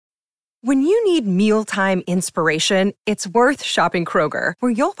When you need mealtime inspiration, it's worth shopping Kroger,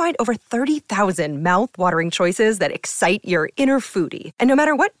 where you'll find over 30,000 mouth-watering choices that excite your inner foodie. And no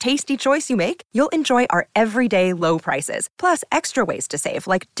matter what tasty choice you make, you'll enjoy our everyday low prices, plus extra ways to save,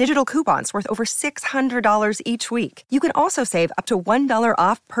 like digital coupons worth over $600 each week. You can also save up to $1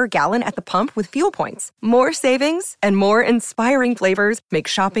 off per gallon at the pump with fuel points. More savings and more inspiring flavors make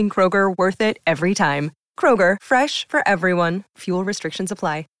shopping Kroger worth it every time. Kroger, fresh for everyone. Fuel restrictions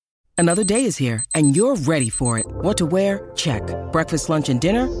apply. Another day is here, and you're ready for it. What to wear? Check. Breakfast, lunch, and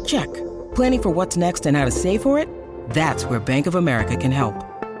dinner? Check. Planning for what's next and how to save for it? That's where Bank of America can help.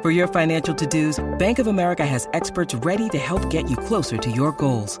 For your financial to-dos, Bank of America has experts ready to help get you closer to your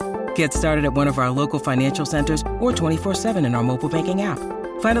goals. Get started at one of our local financial centers or 24/7 in our mobile banking app.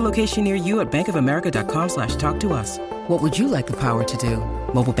 Find a location near you at bankofamerica.com/talktous. What would you like the power to do?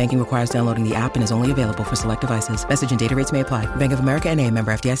 Mobile banking requires downloading the app and is only available for select devices. Message and data rates may apply. Bank of America N.A.,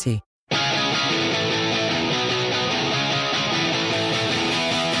 member FDIC.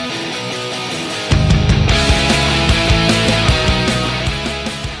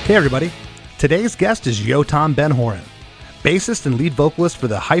 Hey everybody, today's guest is Yotam Ben-Horon, bassist and lead vocalist for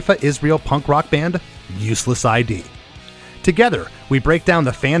the Haifa Israel punk rock band Useless ID. Together, we break down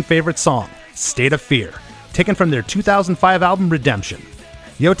the fan favorite song, State of Fear, taken from their 2005 album Redemption.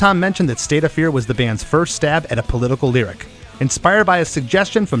 Yotam mentioned that State of Fear was the band's first stab at a political lyric, inspired by a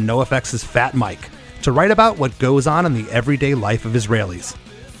suggestion from NoFX's Fat Mike to write about what goes on in the everyday life of Israelis.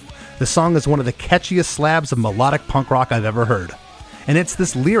 The song is one of the catchiest slabs of melodic punk rock I've ever heard, and it's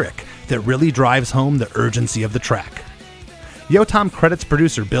this lyric that really drives home the urgency of the track. Yotam credits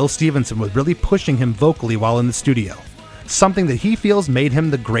producer Bill Stevenson with really pushing him vocally while in the studio, something that he feels made him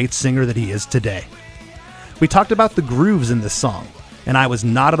the great singer that he is today. We talked about the grooves in this song, and I was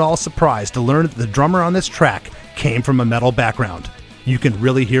not at all surprised to learn that the drummer on this track came from a metal background. You can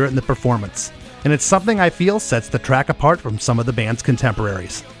really hear it in the performance, and it's something I feel sets the track apart from some of the band's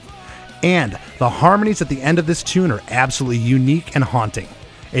contemporaries. And the harmonies at the end of this tune are absolutely unique and haunting,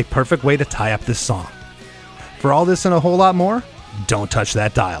 a perfect way to tie up this song. For all this and a whole lot more, don't touch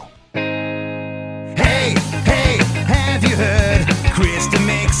that dial. Hey, have you heard? Krista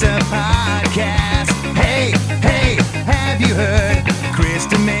makes a podcast. Hey, have you heard?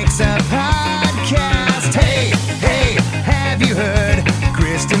 Krista makes a podcast. Hey, have you heard?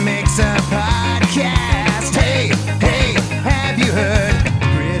 Krista makes a podcast. Hey, have you heard?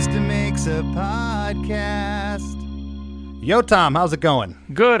 Krista makes a podcast. Yotam, how's it going?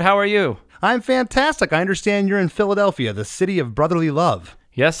 Good, how are you? I'm fantastic. I understand you're in Philadelphia, the city of brotherly love.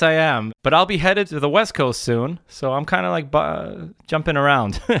 Yes, I am. But I'll be headed to the West Coast soon, so I'm kind of like jumping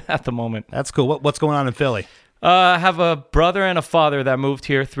around at the moment. That's cool. What's going on in Philly? I have a brother and a father that moved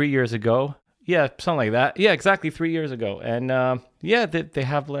here 3 years ago. Yeah, something like that. Yeah, exactly 3 years ago. And they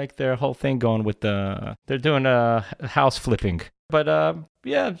have like their whole thing going with they're doing house flipping. But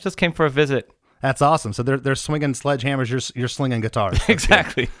just came for a visit. That's awesome. So they're swinging sledgehammers, you're slinging guitars.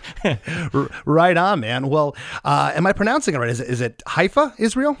 Exactly. Right on, man. Well, am I pronouncing it right? Is it Haifa,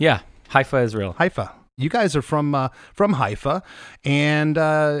 Israel? Yeah, Haifa, Israel. Haifa. You guys are from Haifa, and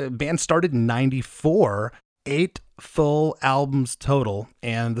band started in '94. 8 full albums total,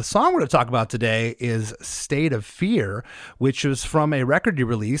 and the song we're going to talk about today is State of Fear, which was from a record you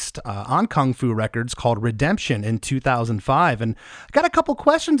released on Kung Fu Records called Redemption in 2005. And I got a couple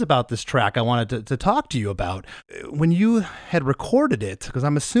questions about this track I wanted to talk to you about. When you had recorded it, because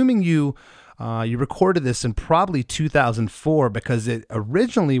I'm assuming you recorded this in probably 2004, because it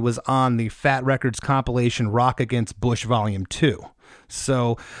originally was on the Fat Records compilation Rock Against Bush Volume 2.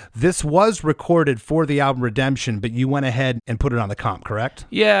 So this was recorded for the album Redemption, but you went ahead and put it on the comp, correct?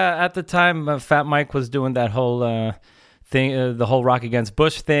 Yeah, at the time, Fat Mike was doing that whole thing, the whole Rock Against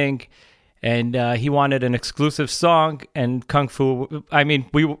Bush thing, and he wanted an exclusive song. And Kung Fu, I mean,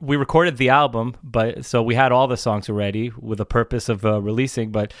 we recorded the album, but so we had all the songs already with the purpose of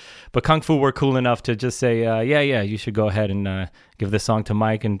releasing. But Kung Fu were cool enough to just say, yeah, you should go ahead and give this song to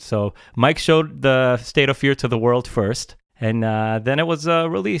Mike. And so Mike showed the State of Fear to the world first. And then it was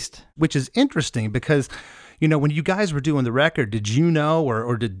released. Which is interesting because, you know, when you guys were doing the record, did you know,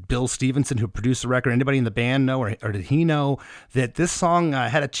 or did Bill Stevenson, who produced the record, anybody in the band know, or did he know that this song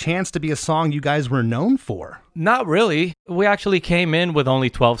had a chance to be a song you guys were known for? Not really. We actually came in with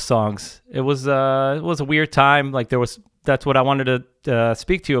only 12 songs. It was a weird time. Like that's what I wanted to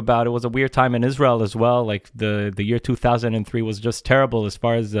speak to you about. It was a weird time in Israel as well. Like the year 2003 was just terrible as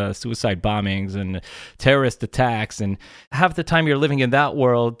far as suicide bombings and terrorist attacks. And half the time you're living in that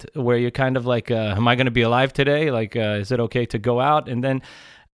world where you're kind of like, am I going to be alive today? Like, is it okay to go out? And then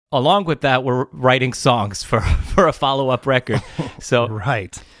along with that, we're writing songs for a follow-up record. So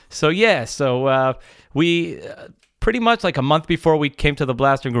right. So we pretty much like a month before we came to the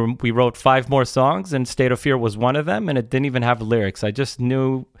Blasting Room, we wrote 5 more songs, and State of Fear was one of them, and it didn't even have lyrics. I just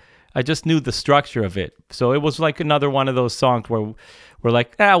knew the structure of it. So it was like another one of those songs where we're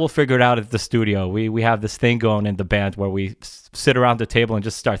like, we'll figure it out at the studio. We have this thing going in the band where we sit around the table and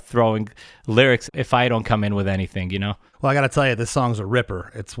just start throwing lyrics if I don't come in with anything, you know? Well, I got to tell you, this song's a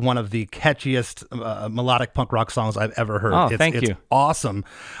ripper. It's one of the catchiest melodic punk rock songs I've ever heard. Oh, thank you. It's awesome.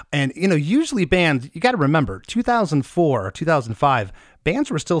 And, usually bands, you got to remember, 2004, 2005,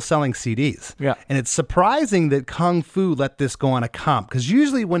 bands were still selling CDs. Yeah. And it's surprising that Kung Fu let this go on a comp. Because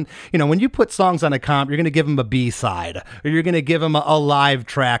usually when you put songs on a comp, you're going to give them a B-side, or you're going to give them a live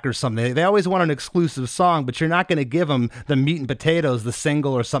track or something. They always want an exclusive song, but you're not going to give them the meat and potatoes, the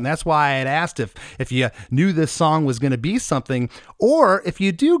single or something. That's why I had asked if you knew this song was going to be something, or if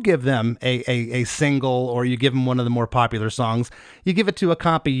you do give them a single, or you give them one of the more popular songs, you give it to a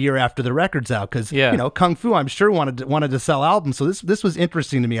comp a year after the record's out. Because, Kung Fu, I'm sure, wanted to sell albums. So this was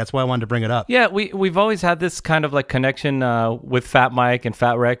interesting to me. That's why I wanted to bring it up. Yeah, we've always had this kind of like connection with Fat Mike and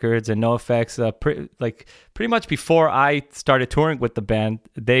Fat Records and NoFX. Pretty much before I started touring with the band,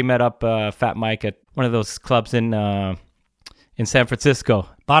 they met up Fat Mike at one of those clubs in San Francisco.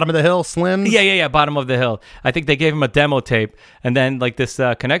 Bottom of the Hill, Slims? Yeah, Bottom of the Hill. I think they gave him a demo tape, and then like this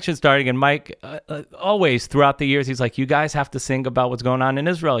connection starting, and Mike always throughout the years, he's like, you guys have to sing about what's going on in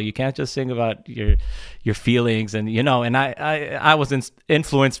Israel. You can't just sing about your feelings, and and I was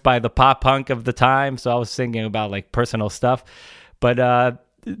influenced by the pop punk of the time, so I was singing about like personal stuff. But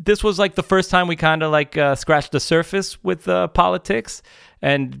this was like the first time we kind of like scratched the surface with politics,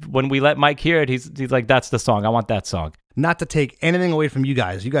 and when we let Mike hear it, he's like, that's the song. I want that song. Not to take anything away from you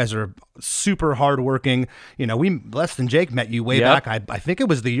guys. You guys are super hardworking. We Less Than Jake met you way back. I think it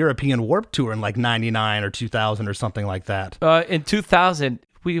was the European Warped Tour in like 99 or 2000 or something like that. In 2000,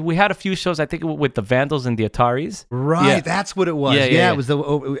 we had a few shows, I think, with the Vandals and the Ataris. Right, that's what it was. Yeah. It was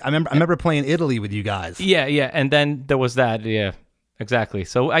I remember playing Italy with you guys. Yeah, and then there was that. Yeah, exactly.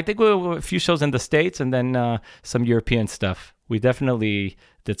 So I think we were a few shows in the States and then some European stuff. We definitely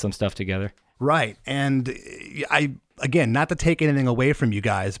did some stuff together. Right, and again, not to take anything away from you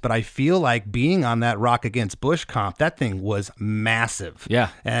guys, but I feel like being on that Rock Against Bush comp, that thing was massive. Yeah.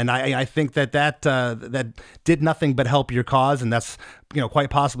 And I think that did nothing but help your cause, and that's quite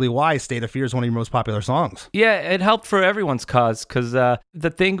possibly why State of Fear is one of your most popular songs. Yeah, it helped for everyone's cause, because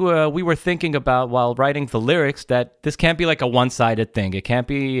the thing we were thinking about while writing the lyrics, that this can't be like a one-sided thing. It can't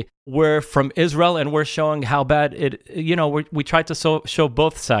be we're from Israel and we're showing how bad it, we tried to show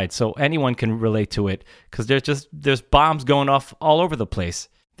both sides so anyone can relate to it, because there's bombs going off all over the place.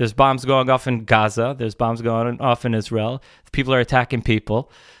 There's bombs going off in Gaza. There's bombs going off in Israel. People are attacking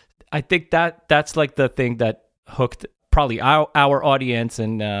people. I think that's like the thing that hooked probably our audience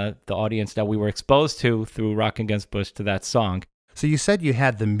and the audience that we were exposed to through Rock Against Bush to that song. So you said you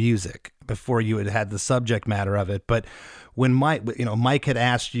had the music before you had the subject matter of it, but when Mike had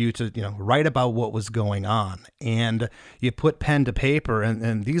asked you to write about what was going on, and you put pen to paper,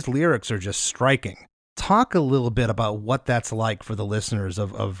 and these lyrics are just striking. Talk a little bit about what that's like for the listeners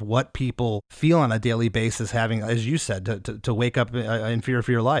of what people feel on a daily basis, having, as you said, to wake up in fear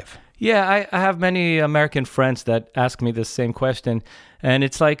for your life. Yeah, I have many American friends that ask me this same question. And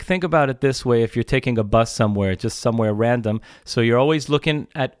it's like, think about it this way. If you're taking a bus somewhere, just somewhere random, so you're always looking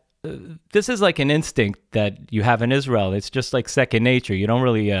at, this is like an instinct that you have in Israel. It's just like second nature. You don't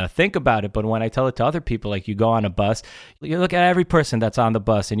really think about it. But when I tell it to other people, like you go on a bus, you look at every person that's on the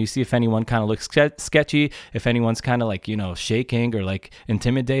bus and you see if anyone kind of looks sketchy, if anyone's kind of like, shaking or like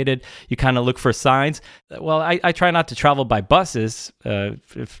intimidated. You kind of look for signs. Well, I try not to travel by buses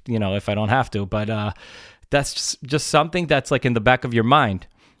if I don't have to. But that's just something that's like in the back of your mind.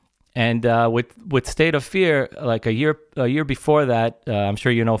 And with State of Fear, like a year before that, I'm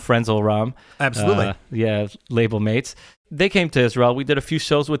sure you know Frenzel Ram. Absolutely. Label mates. They came to Israel. We did a few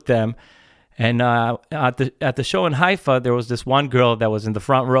shows with them. And at the show in Haifa, there was this one girl that was in the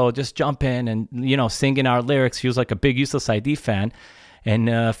front row just jumping and, singing our lyrics. She was like a big Useless ID fan. And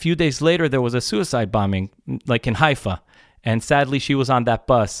a few days later, there was a suicide bombing, like in Haifa. And sadly, she was on that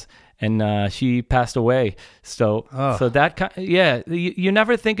bus. And she passed away. So that you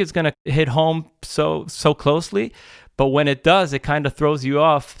never think it's gonna hit home so closely, but when it does, it kind of throws you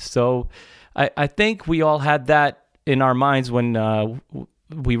off. So I think we all had that in our minds when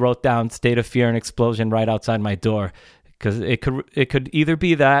we wrote down State of Fear and Explosion right outside my door, because it could either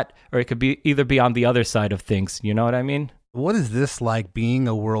be that or it could either be on the other side of things. You know what I mean? What is this like, being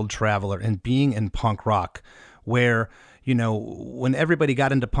a world traveler and being in punk rock, where when everybody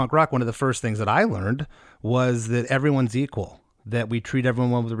got into punk rock, one of the first things that I learned was that everyone's equal. that we treat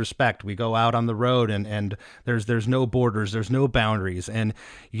everyone with respect. We go out on the road and there's no borders, there's no boundaries, and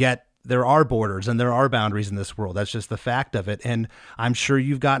yet there are borders and there are boundaries in this world. That's just the fact of it. And I'm sure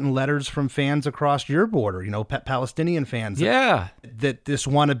you've gotten letters from fans across your border, Palestinian fans that just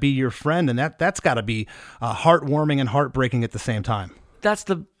want to be your friend. And that's got to be heartwarming and heartbreaking at the same time. That's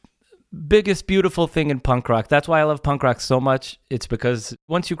the biggest beautiful thing in punk rock. That's why I love punk rock so much. It's because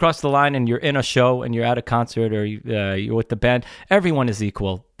once you cross the line and you're in a show and you're at a concert or you're with the band, everyone is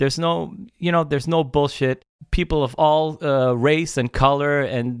equal. There's no bullshit. People of all race and color,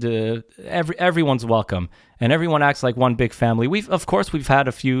 and everyone's welcome, and everyone acts like one big family. We've had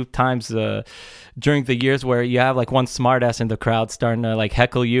a few times during the years where you have like one smartass in the crowd starting to like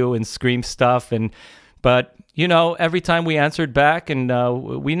heckle you and scream stuff, but every time we answered back,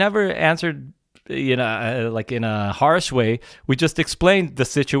 and we never answered like in a harsh way. We just explained the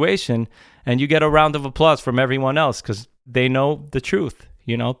situation, and you get a round of applause from everyone else because they know the truth.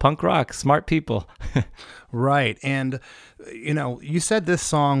 Punk rock, smart people. Right. And, you said this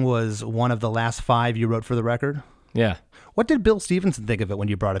song was one of the last 5 you wrote for the record. Yeah. What did Bill Stevenson think of it when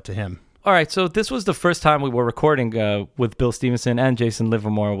you brought it to him? All right. So this was the first time we were recording with Bill Stevenson and Jason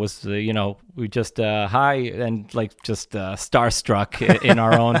Livermore. Was, we just hi and like just starstruck in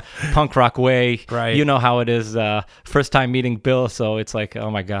our own punk rock way. Right. You know how it is. First time meeting Bill. So it's like, oh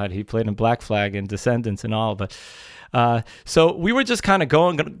my God, he played in Black Flag and Descendants and all. But so we were just kind of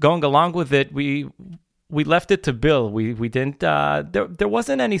going along with it. We left it to Bill. We didn't. There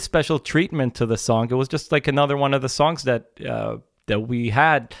wasn't any special treatment to the song. It was just like another one of the songs that we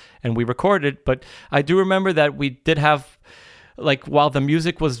had and we recorded. But I do remember that we did have, like, while the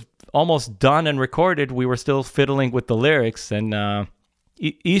music was almost done and recorded, we were still fiddling with the lyrics. And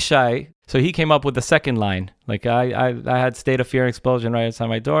Ishai, so he came up with the second line. Like I had State of Fear and Explosion right outside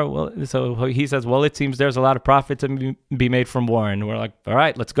my door. Well, so he says, well, it seems there's a lot of profit to be made from war. And we're like, all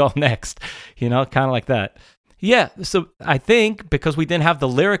right, let's go next. Kind of like that. Yeah. So I think because we didn't have the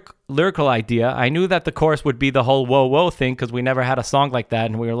lyrical idea, I knew that the chorus would be the whole whoa, whoa thing because we never had a song like that.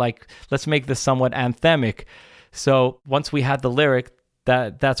 And we were like, let's make this somewhat anthemic. So once we had the lyric,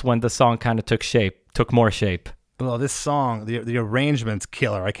 that's when the song kind of took more shape. Well, this song, the arrangement's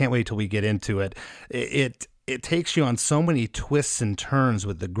killer. I can't wait till we get into it. It takes you on so many twists and turns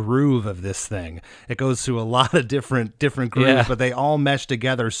with the groove of this thing. It goes through a lot of different grooves, but they all mesh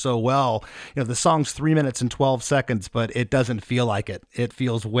together so well. The song's 3 minutes and 12 seconds, but it doesn't feel like it. It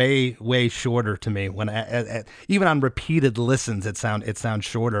feels way, way shorter to me. When even on repeated listens, it sounds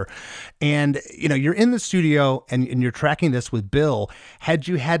shorter. And you're in the studio and you're tracking this with Bill. Had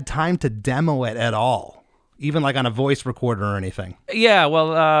you had time to demo it at all? Even like on a voice recorder or anything? Yeah,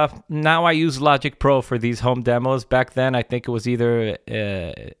 well, now I use Logic Pro for these home demos. Back then, I think it was either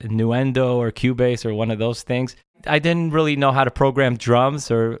Nuendo or Cubase or one of those things. I didn't really know how to program drums,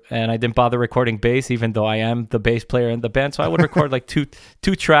 and I didn't bother recording bass, even though I am the bass player in the band. So I would record like two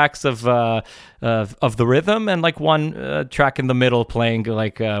tracks of the rhythm and like one track in the middle playing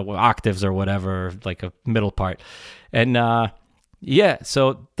like octaves or whatever, like a middle part. And yeah,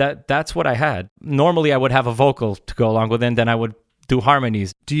 so that's what I had. Normally, I would have a vocal to go along with it, and then I would do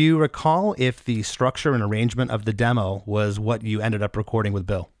harmonies. Do you recall if the structure and arrangement of the demo was what you ended up recording with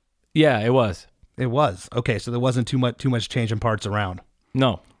Bill? Yeah, it was. It was. Okay, so there wasn't too much change in parts around.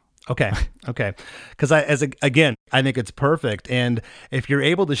 No. Okay. Because I think it's perfect, and if you're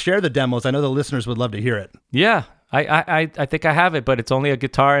able to share the demos, I know the listeners would love to hear it. Yeah, I think I have it, but it's only a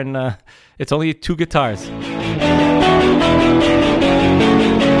guitar and it's only 2 guitars.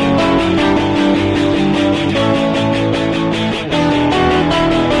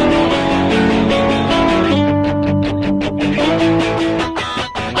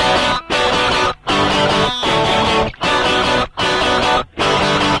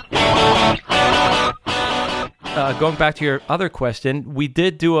 Going back to your other question, we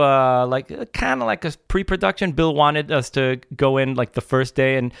did do kind of like a pre-production. Bill wanted us to go in like the first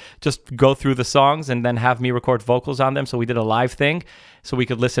day and just go through the songs and then have me record vocals on them. So we did a live thing so we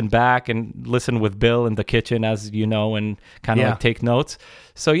could listen back and listen with Bill in the kitchen, as you know, and kind of like take notes.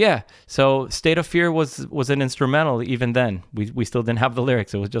 So yeah, so State of Fear was an instrumental even then. We still didn't have the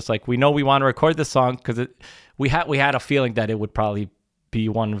lyrics. It was just like, we know we want to record this song because we had a feeling that it would probably be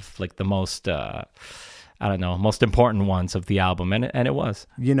one of like the most most important ones of the album, and it was.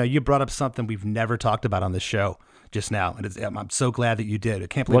 You brought up something we've never talked about on this show just now, and I'm so glad that you did. I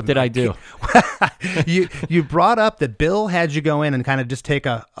can't believe. What did I do? You brought up that Bill had you go in and kind of just take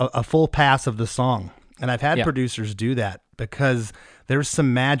a full pass of the song, and I've had producers do that because there's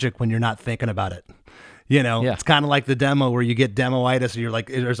some magic when you're not thinking about it. Yeah. It's kind of like the demo where you get demoitis, or you're like,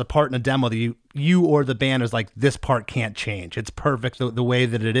 there's a part in a demo that you or the band is like, this part can't change. It's perfect the way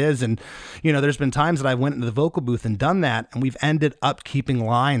that it is. And, there's been times that I went into the vocal booth and done that, and we've ended up keeping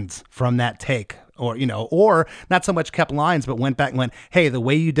lines from that take. Or not so much kept lines, but went back and went, hey, the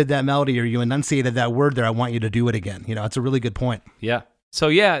way you did that melody or you enunciated that word there, I want you to do it again. It's a really good point. Yeah. So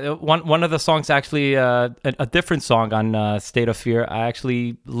one of the songs actually, a different song on State of Fear, I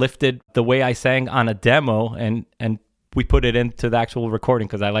actually lifted the way I sang on a demo and we put it into the actual recording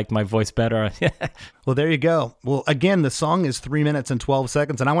because I liked my voice better. Well, there you go. Well, again, the song is 3 minutes and 12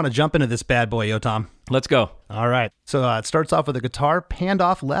 seconds, and I want to jump into this bad boy, Yotam. Let's go. All right. So it starts off with a guitar panned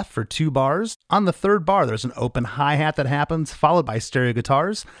off left for 2 bars. On the 3rd bar, there's an open hi-hat that happens, followed by stereo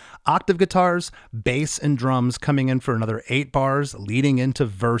guitars, octave guitars, bass, and drums coming in for another 8 bars, leading into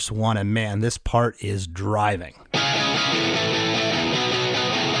verse 1. And man, this part is driving.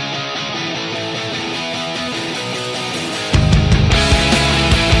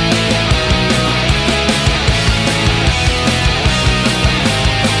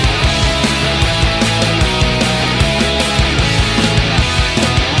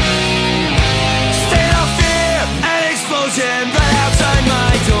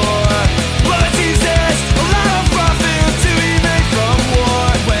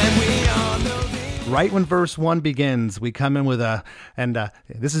 Right when verse 1 begins, we come in with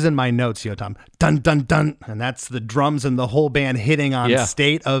this is in my notes, Yotam, dun, dun, dun, and that's the drums and the whole band hitting on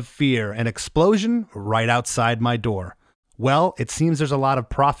State of Fear, an explosion right outside my door. Well, it seems there's a lot of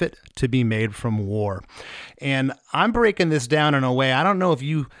profit to be made from war. And I'm breaking this down in a way, I don't know if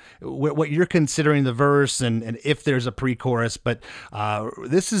what you're considering the verse and if there's a pre-chorus, but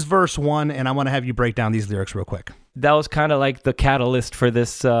this is verse 1, and I want to have you break down these lyrics real quick. That was kind of like the catalyst for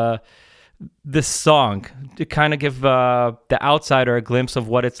this song, to kind of give the outsider a glimpse of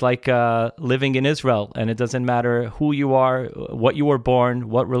what it's like living in Israel. And it doesn't matter who you are, what you were born,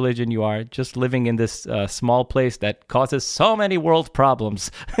 what religion you are, just living in this small place that causes so many world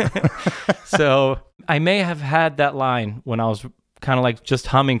problems. So I may have had that line when I was kind of like just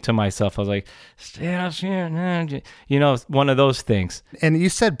humming to myself. I was like, one of those things. And you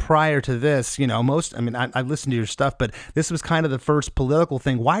said prior to this, I've listened to your stuff, but this was kind of the first political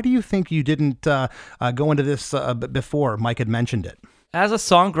thing. Why do you think you didn't go into this before Mike had mentioned it? As a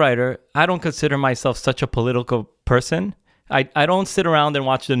songwriter, I don't consider myself such a political person. I don't sit around and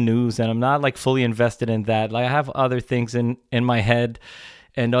watch the news, and I'm not like fully invested in that. Like I have other things in my head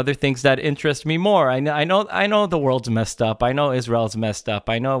and other things that interest me more. I know the world's messed up. I know Israel's messed up.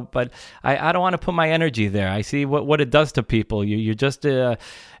 I know, but I don't want to put my energy there. I see what it does to people. You're just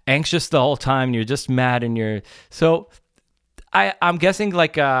anxious the whole time. You're just mad, and so I'm guessing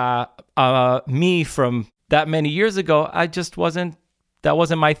like me from that many years ago. That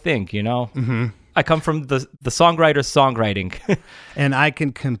wasn't my thing, Mm-hmm. I come from the songwriter's songwriting. And I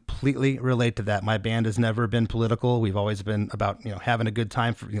can completely relate to that. My band has never been political. We've always been about, having a good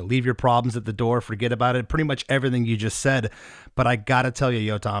time. Leave your problems at the door, forget about it. Pretty much everything you just said. But I got to tell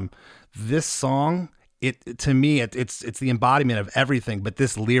you, Yotam, this song, to me, it's the embodiment of everything. But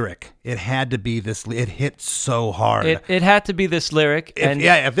this lyric, it had to be this. It hit so hard. It had to be this lyric.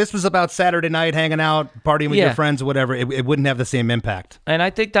 If this was about Saturday night, hanging out, partying with your friends, or whatever, it wouldn't have the same impact. And I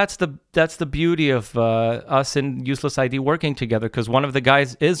think that's the beauty of us and Useless ID working together, because one of the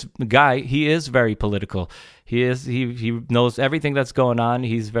guys he is very political. He knows everything that's going on.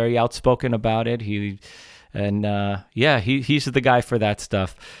 He's very outspoken about it. He's the guy for that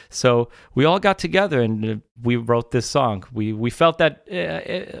stuff. So we all got together and we wrote this song. We felt that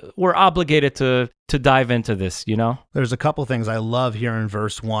we're obligated to dive into this, There's a couple things I love here in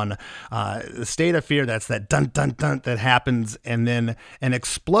verse 1. The State of Fear, that's that dun dun dun that happens, and then an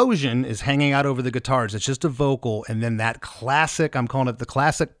explosion is hanging out over the guitars. It's just a vocal, and then that classic, I'm calling it the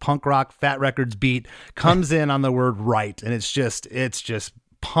classic punk rock Fat Records beat, comes in on the word right, and it's just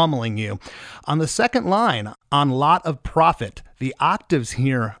pummeling you. On the second line, on lot of profit, the octaves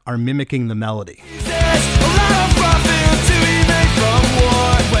here are mimicking the melody.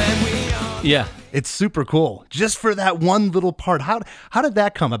 Yeah. It's super cool. Just for that one little part. How did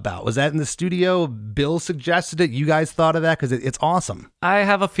that come about? Was that in the studio? Bill suggested it? You guys thought of that? Because it's awesome. I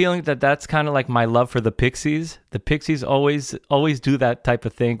have a feeling that that's kind of like my love for the Pixies. The Pixies always do that type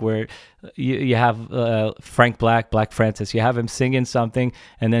of thing where you have Frank Black Francis. You have him singing something,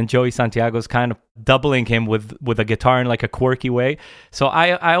 and then Joey Santiago's kind of doubling him with a guitar in like a quirky way. So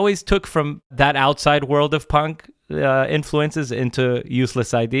I always took from that outside world of punk influences into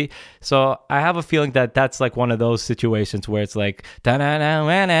Useless ID. So I have a feeling that that's like one of those situations where it's like like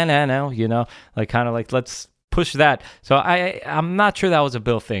kind of like let's push that. So I'm not sure that was a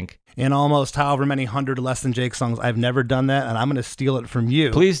Bill thing. In almost however many 100 Less Than Jake songs, I've never done that, and I'm going to steal it from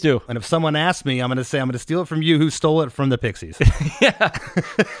you. Please do. And if someone asks me, I'm going to say I'm going to steal it from you who stole it from the Pixies.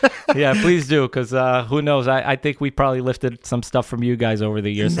 Yeah, please do, because who knows? I think we probably lifted some stuff from you guys over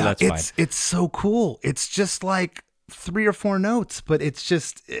the years, so that's fine. It's so cool. It's just like 3 or 4 notes, but it's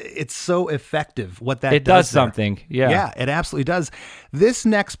so effective what that it does something. Yeah, it absolutely does. This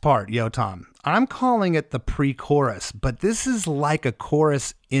next part, Yo Tom, I'm calling it the pre-chorus, but this is like a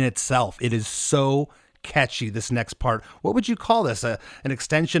chorus in itself. It is so catchy, this next part. What would you call this? An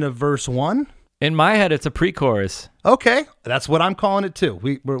extension of verse 1? In my head, it's a pre-chorus. Okay, that's what I'm calling it too.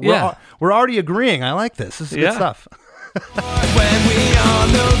 We're already agreeing. I like this. This is good stuff. When we all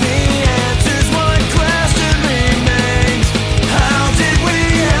know the answers, one question remains. How did we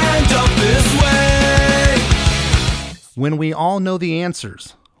end up this way? When we all know the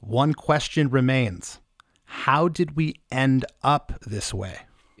answers, one question remains. How did we end up this way?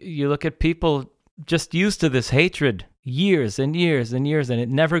 You look at people just used to this hatred years and years and years, and it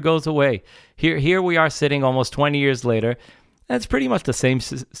never goes away. Here we are sitting almost 20 years later, and it's pretty much the same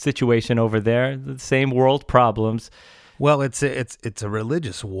situation over there, the same world problems. Well, it's a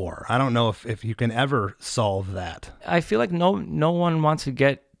religious war. I don't know if you can ever solve that. I feel like no one wants to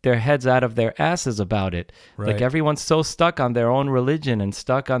get their heads out of their asses about it. Right. Like everyone's so stuck on their own religion and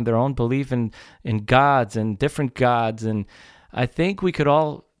stuck on their own belief in gods and different gods. And I think we could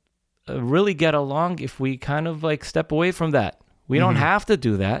all really get along if we kind of like step away from that. We don't have to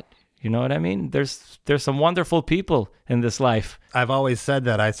do that. You know what I mean? There's some wonderful people in this life. I've always said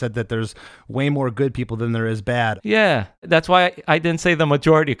that. I said that there's way more good people than there is bad. Yeah, that's why I didn't say the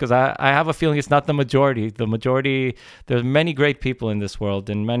majority, because I have a feeling it's not the majority. The majority, there's many great people in this world,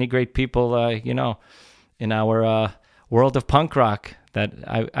 and many great people, in our world of punk rock that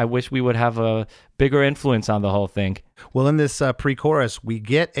I wish we would have a bigger influence on the whole thing. Well, in this pre-chorus, we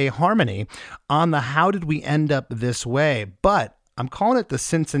get a harmony on the how did we end up this way, but I'm calling it the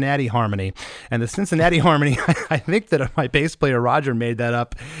Cincinnati Harmony. And the Cincinnati Harmony, I think that my bass player Roger made that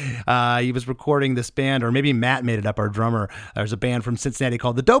up. He was recording this band, or maybe Matt made it up, our drummer. There's a band from Cincinnati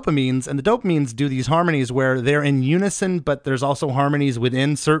called the Dopamines, and the Dopamines do these harmonies where they're in unison, but there's also harmonies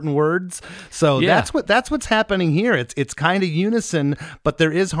within certain words. So that's what's happening here. It's kind of unison, but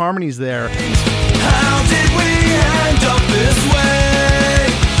there is harmonies there. How did we end up this way?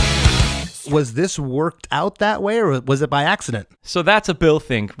 Was this worked out that way, or was it by accident? So that's a Bill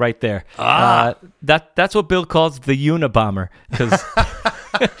thing right there. That's what Bill calls the Unabomber, because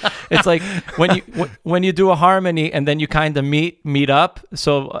it's like when you do a harmony and then you kind of meet up.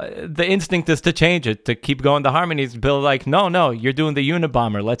 So the instinct is to change it, to keep going the harmonies. Bill like, no, you're doing the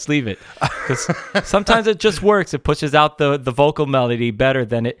Unabomber. Let's leave it, because sometimes it just works. It pushes out the vocal melody better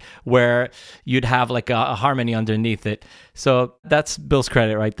than it where you'd have like a harmony underneath it. So that's Bill's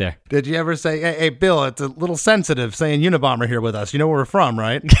credit right there. Did you ever say, hey, Bill, it's a little sensitive saying Unabomber here with us. You know where we're from,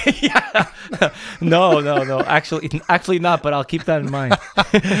 right? Yeah. No. Actually not, but I'll keep that in mind.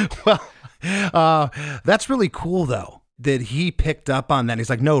 Well, that's really cool, though, that he picked up on that. He's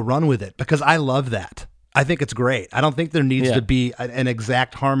like, no, run with it, because I love that. I think it's great. I don't think there needs to be an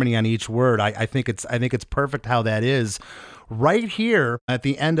exact harmony on each word. I think it's perfect how that is. Right here at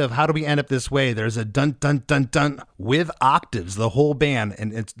the end of How Do We End Up This Way, there's a dun, dun, dun, dun with octaves, the whole band.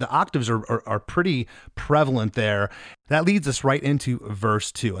 And the octaves are pretty prevalent there. That leads us right into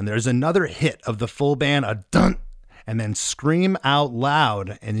verse 2. And there's another hit of the full band, a dun, and then scream out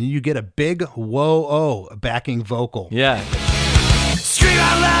loud. And then you get a big whoa-oh backing vocal. Yeah. Scream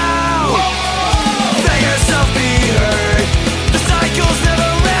out loud! Whoa! Let yourself be heard. The cycle's never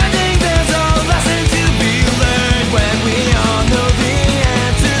ending. There's a lesson to be learned. When we all know the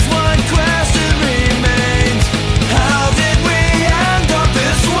answers, one question remains. How did we end up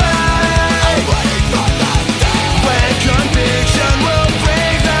this way? When conviction will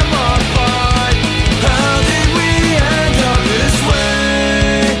break them apart. How did we end up this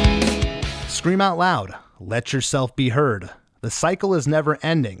way? Scream out loud. Let yourself be heard. The cycle is never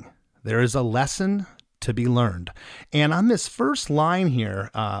ending. There is a lesson to be learned. And on this first line here,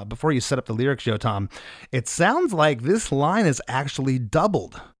 before you set up the lyrics, Yo Tom, it sounds like this line is actually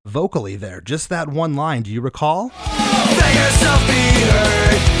doubled vocally there. Just that one line. Do you recall? Let yourself be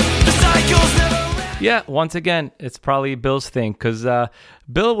heard. The cycle's never. Yeah, once again, it's probably Bill's thing, because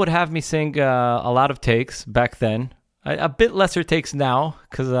Bill would have me sing a lot of takes back then. A bit lesser takes now,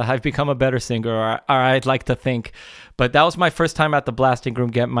 because I've become a better singer, or I'd like to think. But that was my first time at the blasting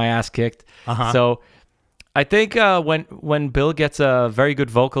room getting my ass kicked. So I think when Bill gets a very good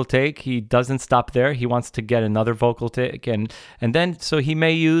vocal take, he doesn't stop there. He wants to get another vocal take. And then, so he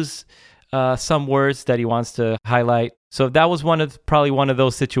may use some words that he wants to highlight So that was probably one of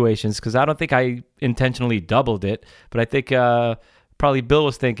those situations, because I don't think I intentionally doubled it, but I think probably Bill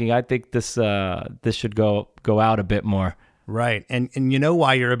was thinking, I think this should go out a bit more. Right. And you know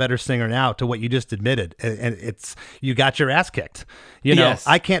why you're a better singer now, to what you just admitted. And it's, you got your ass kicked. You know, Yes,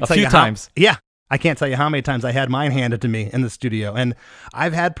 I can't a tell few you times. I can't tell you how many times I had mine handed to me in the studio. And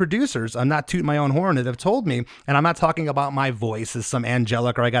I've had producers, I'm not tooting my own horn, that have told me, and I'm not talking about my voice as some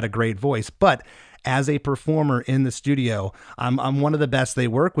angelic or I got a great voice, but as a performer in the studio, I'm one of the best they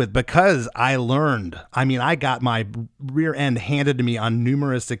work with, because I learned. I mean, I got my rear end handed to me on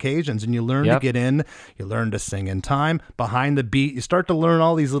numerous occasions, and you learn to get in, you learn to sing in time, behind the beat. You start to learn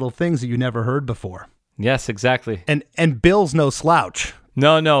all these little things that you never heard before. Yes, exactly. And Bill's no slouch.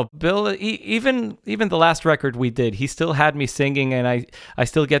 No, Bill. Even the last record we did, he still had me singing, and I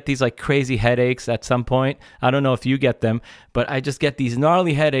still get these like crazy headaches at some point. I don't know if you get them, but I just get these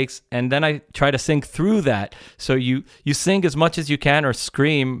gnarly headaches, and then I try to sing through that. So you sing as much as you can, or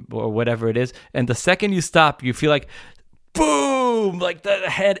scream, or whatever it is, and the second you stop, you feel like boom, like the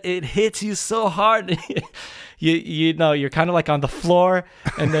head, it hits you so hard. you know, you're kind of like on the floor,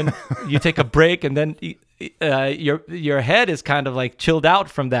 and then you take a break, and then your head is kind of like chilled out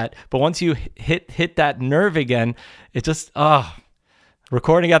from that. But once you hit that nerve again, it just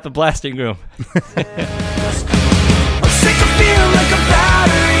recording at the blasting room. I'm sick of feeling like a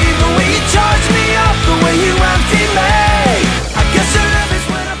battery. The way you charge me up, the way you empty me. I guess your love is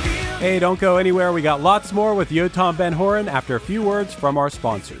when I feel. Hey, don't go anywhere. We got lots more with Yotam Ben-Horen after a few words from our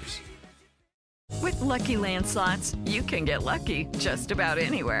sponsors. With Lucky Land Slots, you can get lucky just about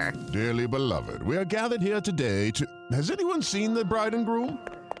anywhere. Dearly beloved, we are gathered here today to... Has anyone seen the bride and groom?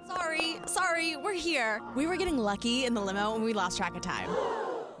 Sorry, we're here. We were getting lucky in the limo and we lost track of time.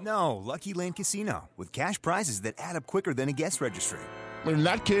 No, Lucky Land Casino, with cash prizes that add up quicker than a guest registry. In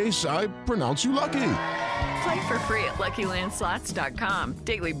that case, I pronounce you lucky. Play for free at LuckyLandSlots.com.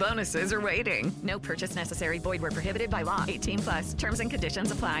 Daily bonuses are waiting. No purchase necessary. Void where prohibited by law. 18+. Terms and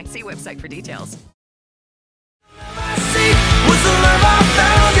conditions apply. See website for details. I see was the love I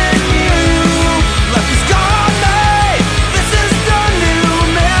found in you. Life is gone, mate. This is the new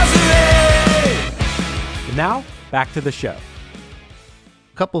misery. And now, back to the show.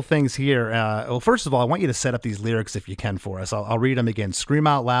 Couple things here. Well, first of all, I want you to set up these lyrics if you can for us. I'll read them again. Scream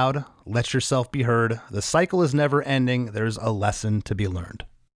out loud. Let yourself be heard. The cycle is never ending. There's a lesson to be learned.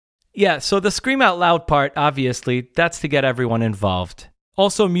 Yeah, so the scream out loud part, obviously, that's to get everyone involved.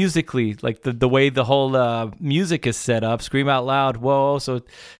 Also musically, like the way the whole music is set up, scream out loud, whoa. So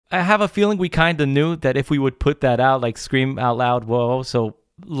I have a feeling we kind of knew that if we would put that out, like scream out loud, whoa, so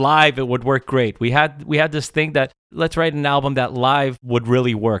live it would work great. We had this thing that let's write an album that live would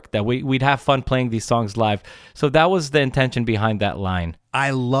really work, that we'd have fun playing these songs live. So that was the intention behind that line.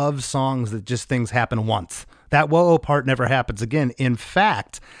 I love songs that just things happen once. That whoa part never happens again. In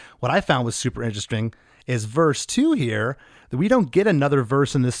fact, what I found was super interesting is verse 2 here, that we don't get another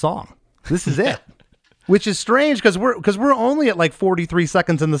verse in this song. This is it. Which is strange because we're only at like 43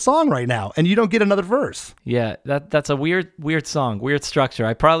 seconds in the song right now, and you don't get another verse. Yeah, that's a weird song, weird structure.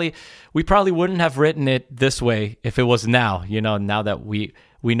 We probably wouldn't have written it this way if it was now. You know, now that we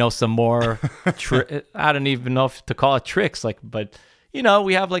know some more. I don't even know if to call it tricks, but you know,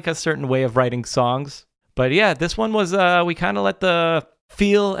 we have like a certain way of writing songs. But yeah, this one was we kind of let the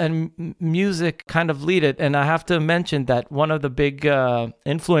feel and music kind of lead it. And I have to mention that one of the big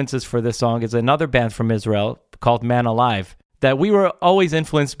influences for this song is another band from Israel called Man Alive, that we were always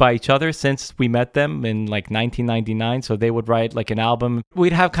influenced by each other since we met them in like 1999. So they would write like an album.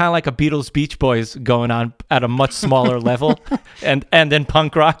 We'd have kind of like a Beatles Beach Boys going on at a much smaller level and then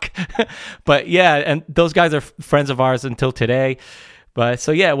punk rock. But yeah, and those guys are friends of ours until today. But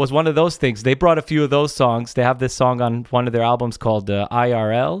so yeah, it was one of those things. They brought a few of those songs. They have this song on one of their albums called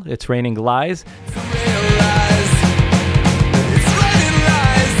IRL. It's Raining Lies.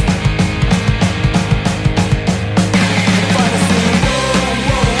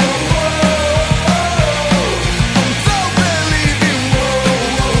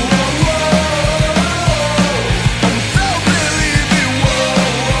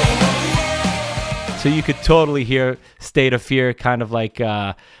 So you could totally hear State of Fear kind of like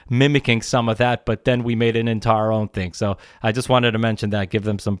mimicking some of that, but then we made it into our own thing. So I just wanted to mention that, give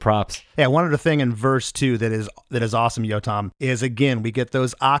them some props. Yeah, one other thing in verse 2 that is awesome, Yotam, is again, we get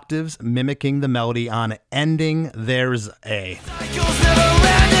those octaves mimicking the melody on ending, there's a. Cycle's never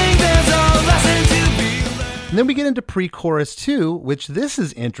ending, there's a lesson to be learned. And then we get into pre-chorus 2, which this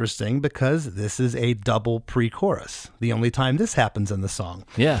is interesting because this is a double pre-chorus. The only time this happens in the song.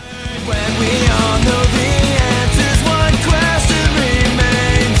 Yeah. When we all know the answers, one question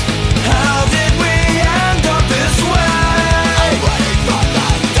remains. How did we end up this way?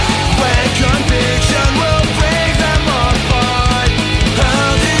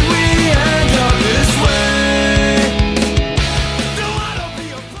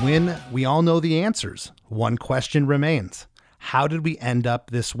 When we all know the answers, one question remains. How did we end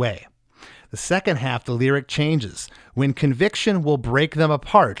up this way? The second half, the lyric changes. When conviction will break them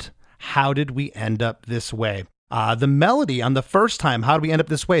apart, how did we end up this way? The melody on the first time, how did we end up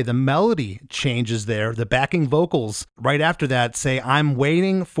this way? The melody changes there. The backing vocals right after that say, I'm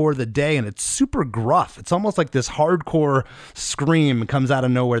waiting for the day, and it's super gruff. It's almost like this hardcore scream comes out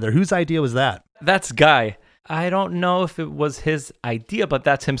of nowhere there. Whose idea was that? That's Guy. I don't know if it was his idea, but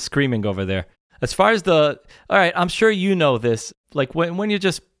that's him screaming over there. As far as all right, I'm sure you know this. Like when you're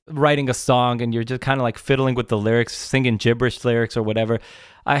just writing a song and you're just kind of like fiddling with the lyrics, singing gibberish lyrics or whatever,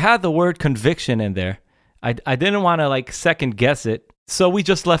 I had the word conviction in there. I didn't want to like second guess it, so we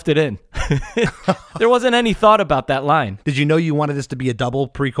just left it in. There wasn't any thought about that line. Did you know you wanted this to be a double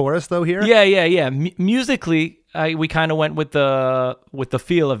pre-chorus though here? Yeah. Musically, we kind of went with the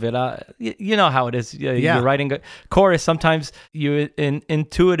feel of it. You know how it is. You're writing a chorus. Sometimes you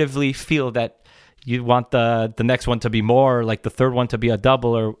intuitively feel that you want the next one to be more, like the third one to be a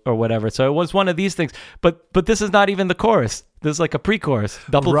double or whatever. So it was one of these things. But this is not even the chorus. This is like a pre-chorus,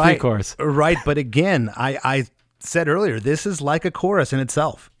 double pre-chorus. Right. But again, I said earlier, this is like a chorus in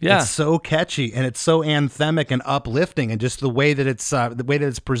itself. Yeah. It's so catchy and it's so anthemic and uplifting, and just the way that it's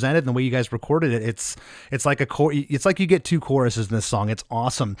presented and the way you guys recorded it, it's like it's like you get two choruses in this song. It's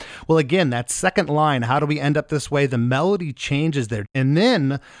awesome. Well, again, that second line, how do we end up this way? The melody changes there. And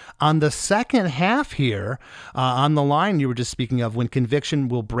then on the second half here, on the line you were just speaking of, when conviction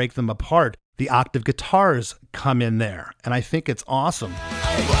will break them apart, the octave guitars come in there. And I think it's awesome.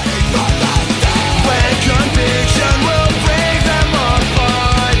 When conviction will break them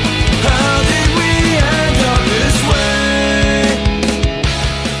apart, how did we end up this way?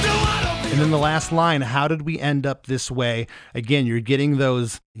 And then the last line, how did we end up this way? Again, you're getting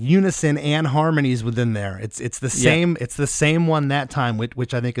those unison and harmonies within there. It's the same. Yeah. It's the same one that time,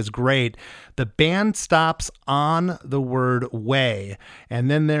 which I think is great. The band stops on the word way,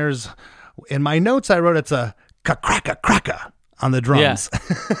 and then there's, in my notes I wrote, it's a ka-cracka-cracka on the drums.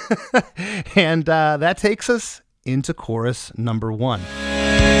 Yeah. And that takes us into chorus number 1. Don't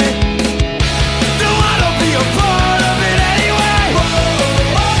wanna be a part of it anyway. I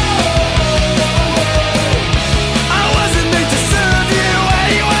wasn't made to serve you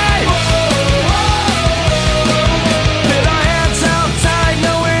anyway. With our hands held tight,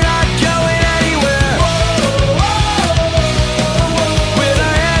 no, we're not going anywhere. With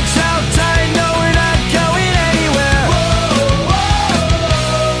our hands held tight, no, we're not going anywhere.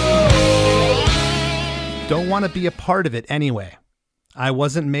 Don't want to be a part of it anyway. I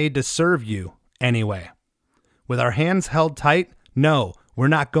wasn't made to serve you anyway. With our hands held tight, no, we're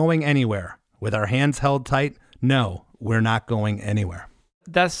not going anywhere. With our hands held tight, no, we're not going anywhere.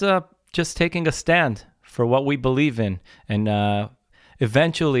 That's just taking a stand for what we believe in. And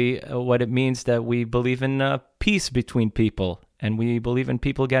eventually what it means that we believe in peace between people. And we believe in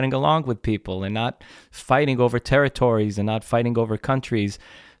people getting along with people and not fighting over territories and not fighting over countries.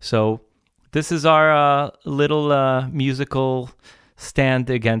 So this is our little musical stand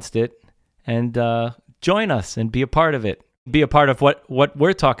against it, and join us and be a part of it. Be a part of what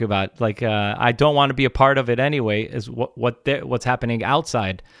we're talking about. Like, I don't want to be a part of it anyway, is what's happening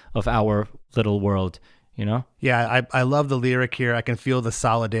outside of our little world, you know? Yeah, I love the lyric here. I can feel the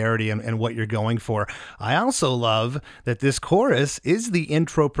solidarity and what you're going for. I also love that this chorus is the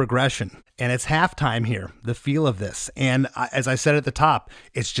intro progression, and it's halftime here, the feel of this. And as I said at the top,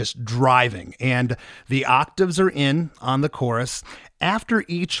 it's just driving, and the octaves are in on the chorus. After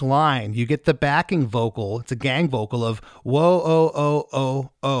each line, you get the backing vocal. It's a gang vocal of whoa, oh, oh,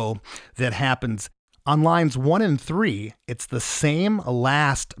 oh, oh that happens. On lines 1 and 3, it's the same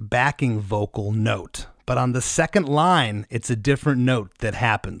last backing vocal note. But on the second line, it's a different note that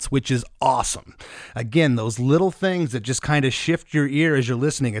happens, which is awesome. Again, those little things that just kind of shift your ear as you're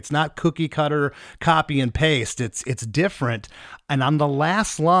listening. It's not cookie cutter, copy and paste. It's different. And on the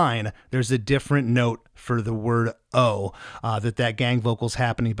last line, there's a different note for the word O, that gang vocal's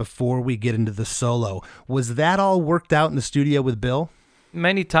happening before we get into the solo. Was that all worked out in the studio with Bill?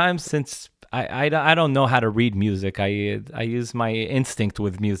 Many times, since I don't know how to read music. I use my instinct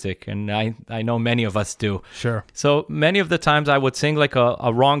with music, and I know many of us do. Sure. So many of the times I would sing like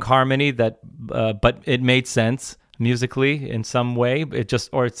a wrong harmony but it made sense musically in some way. It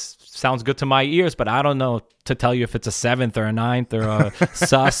sounds good to my ears, but I don't know to tell you if it's a 7th or a 9th or a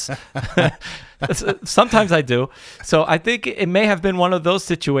sus. Sometimes I do. So I think it may have been one of those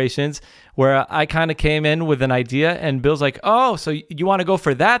situations where I kind of came in with an idea and Bill's like, oh, so you want to go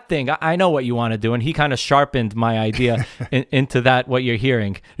for that thing? I know what you want to do. And he kind of sharpened my idea into that, what you're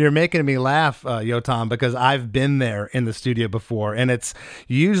hearing. You're making me laugh, Yotam, because I've been there in the studio before, and it's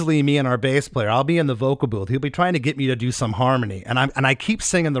usually me and our bass player. I'll be in the vocal booth. He'll be trying to get me to do some harmony, and I keep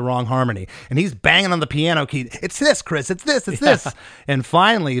singing the wrong harmony, and he's banging on the piano key. It's this, Chris. It's this. It's this. And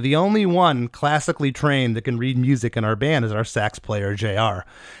finally, the only one classically trained that can read music in our band is our sax player, JR.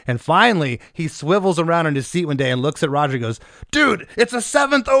 And finally, he swivels around in his seat one day and looks at Roger and goes, dude, it's a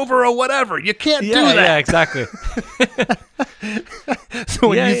 7th over or whatever. You can't do that. Yeah, exactly. So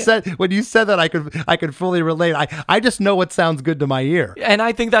when you said that, I could fully relate. I just know what sounds good to my ear. And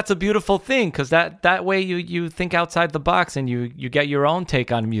I think that's a beautiful thing, because that way you think outside the box and you get your own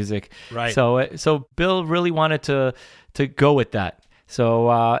take on music. Right. So Bill really wanted to go with that.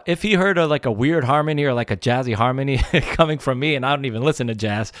 So if he heard a weird harmony or like a jazzy harmony coming from me, and I don't even listen to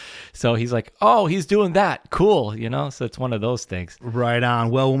jazz, so he's like, oh, he's doing that. Cool, So it's one of those things. Right on.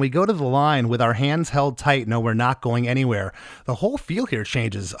 Well, when we go to the line with our hands held tight, no, we're not going anywhere, the whole feel here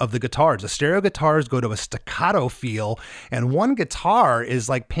changes of the guitars. The stereo guitars go to a staccato feel, and one guitar is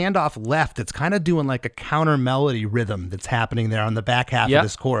like panned off left. It's kind of doing like a counter melody rhythm that's happening there on the back half of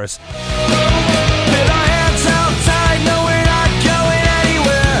this chorus. With our hands held tight, no, we're not going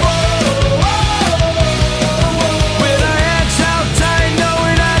anywhere. With our hands held tight, no,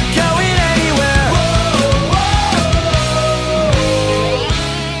 we're not going anywhere.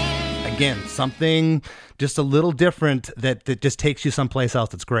 Again, something just a little different that just takes you someplace else.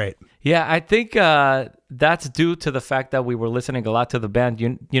 That's great. Yeah, I think that's due to the fact that we were listening a lot to the band,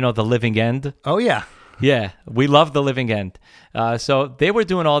 you know, The Living End. Oh, yeah. Yeah, we love The Living End. So they were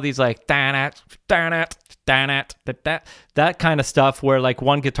doing all these like that kind of stuff where like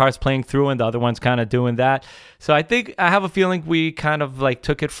one guitar's playing through and the other one's kind of doing that. So I have a feeling we kind of like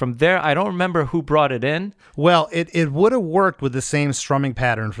took it from there. I don't remember who brought it in. Well, it would have worked with the same strumming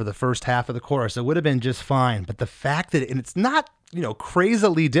pattern for the first half of the chorus. It would have been just fine. But the fact that it's not,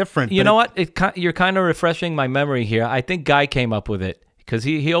 crazily different. You know what? You're kind of refreshing my memory here. I think Guy came up with it. Because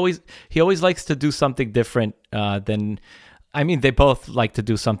he always likes to do something different than, I mean, they both like to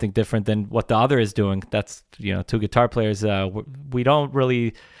do something different than what the other is doing. That's, two guitar players. We don't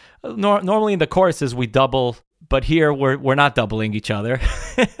really, normally in the choruses we double, but here we're not doubling each other.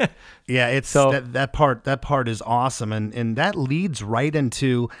 Yeah, it's so, that part is awesome, and that leads right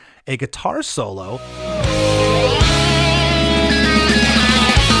into a guitar solo.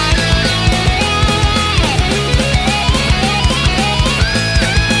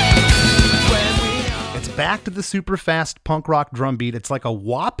 Back to the super fast punk rock drum beat. It's like a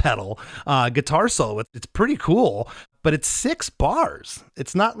wah pedal guitar solo. It's pretty cool, but it's 6 bars.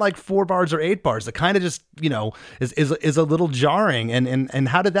 It's not like 4 bars or 8 bars. It kind of just, is a little jarring. And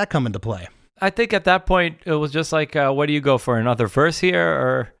how did that come into play? I think at that point it was just like, what do you go for, another verse here,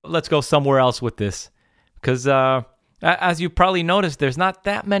 or let's go somewhere else with this? Because as you probably noticed, there's not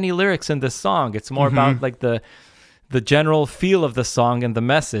that many lyrics in this song. It's more about like the general feel of the song and the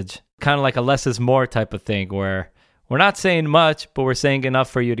message. Kind of like a less is more type of thing, where we're not saying much, but we're saying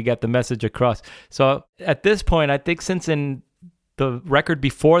enough for you to get the message across. So at this point, I think since in the record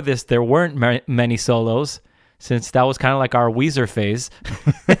before this, there weren't many solos, since that was kind of like our Weezer phase,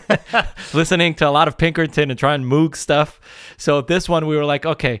 listening to a lot of Pinkerton and trying Moog stuff. So this one, we were like,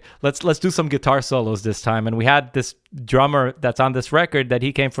 okay, let's do some guitar solos this time. And we had this drummer that's on this record that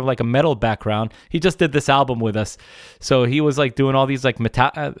he came from like a metal background. He just did this album with us. So he was like doing all these like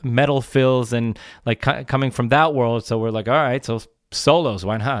metal fills and like coming from that world. So we're like, all right, so solos,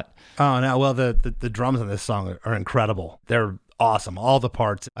 why not? Oh, no, well, the drums on this song are incredible. They're awesome. All the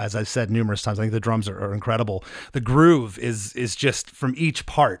parts, as I've said numerous times, I think the drums are incredible. The groove is just from each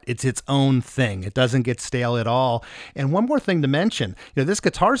part. It's its own thing. It doesn't get stale at all. And one more thing to mention, this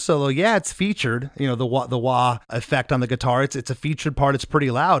guitar solo, yeah, it's featured, the wah effect on the guitar. It's a featured part. It's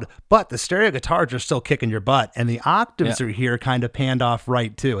pretty loud, but the stereo guitars are still kicking your butt, and the octaves are here kind of panned off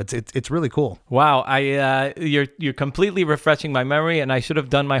right too. It's really cool. Wow. You're completely refreshing my memory, and I should have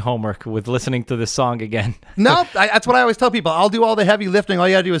done my homework with listening to this song again. No, that's what I always tell people. I'll do all the heavy lifting. All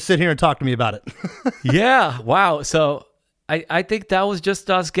you gotta do is sit here and talk to me about it. Yeah. Wow. So I think that was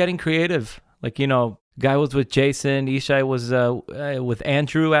just us getting creative. Like, Guy was with Jason. Ishai was with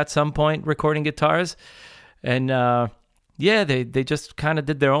Andrew at some point recording guitars. And they just kind of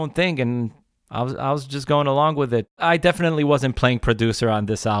did their own thing. And I was just going along with it. I definitely wasn't playing producer on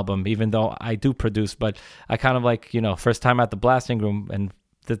this album, even though I do produce. But I kind of like, first time at the blasting room and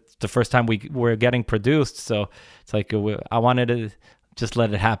the first time we were getting produced. So it's like I wanted to just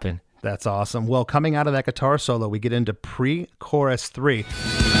let it happen. That's awesome. Well, coming out of that guitar solo, we get into pre-chorus 3. When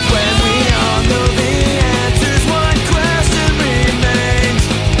we all know the answers, one question remains.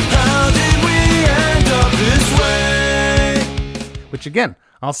 How did we end up this way? Which again,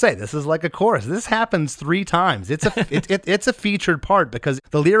 I'll say this is like a chorus. This happens 3 times. It's a it's a featured part because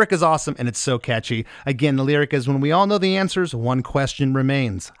the lyric is awesome and it's so catchy. Again, the lyric is, when we all know the answers, one question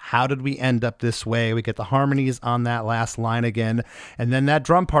remains. How did we end up this way? We get the harmonies on that last line again. And then that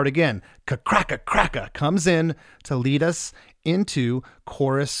drum part again, ka-cracka-cracka, comes in to lead us into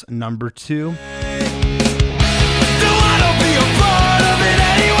chorus number 2. Don't wanna be a part of it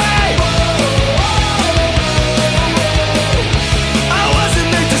anyway. I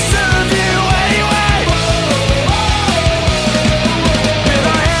wasn't meant to serve you anyway. With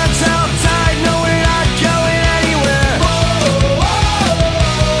our hands held tight, no, we're not going anywhere.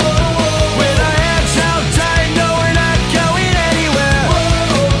 With our hands held tight, no, we're not going anywhere.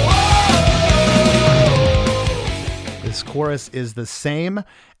 This chorus is the same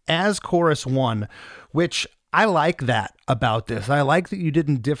as chorus 1, which I like that about this. I like that you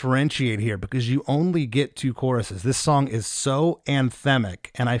didn't differentiate here because you only get 2 choruses. This song is so anthemic,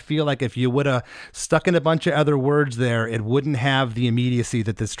 and I feel like if you would have stuck in a bunch of other words there, it wouldn't have the immediacy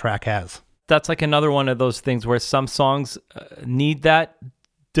that this track has. That's like another one of those things where some songs need that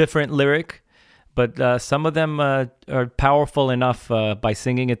different lyric, but some of them are powerful enough by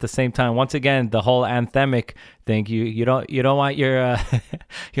singing at the same time. Once again, the whole anthemic thing. You don't want your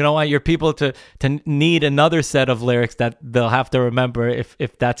you don't want your people to need another set of lyrics that they'll have to remember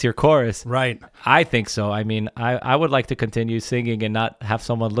if that's your chorus. Right. I think so. I mean, I would like to continue singing and not have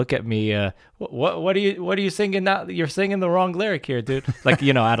someone look at me. What are you singing now? You're singing the wrong lyric here, dude. Like,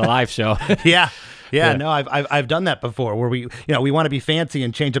 at a live show. Yeah, no, I've done that before where we want to be fancy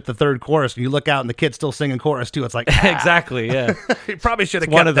and change up the third chorus, and you look out and the kid's still singing chorus too. It's like, exactly, yeah. You probably should have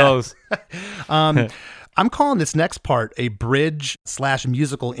kept one of that. those. I'm calling this next part a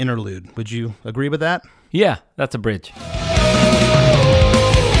bridge/musical interlude. Would you agree with that? Yeah, that's a bridge.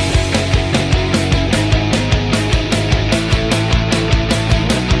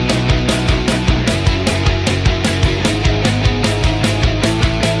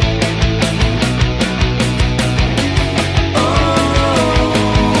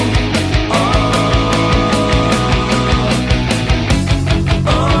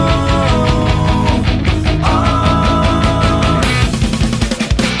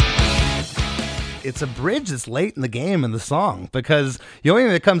 It's a bridge that's late in the game in the song because the only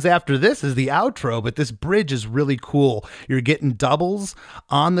thing that comes after this is the outro, but this bridge is really cool. You're getting doubles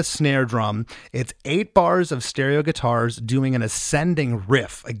on the snare drum. It's 8 bars of stereo guitars doing an ascending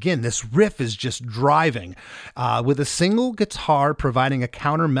riff. Again, this riff is just driving with a single guitar providing a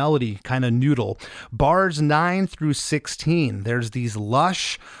counter melody kind of noodle. Bars 9 through 16, there's these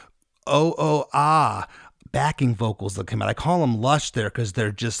lush backing vocals that come out. I call them lush there because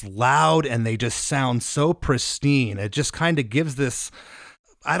they're just loud and they just sound so pristine. It just kind of gives this,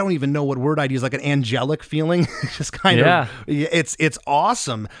 I don't even know what word I'd use, like an angelic feeling. Just kind of, it's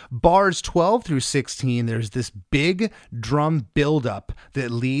awesome. Bars 12 through 16, there's this big drum buildup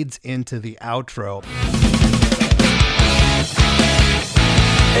that leads into the outro.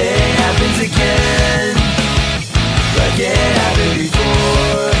 It happens again, like it happened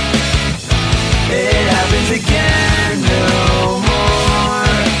before. It happens again, no more.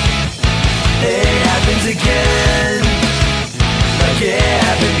 It happens again, like it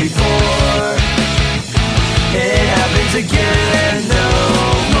happened before. It happens again, no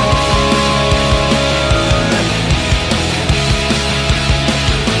more.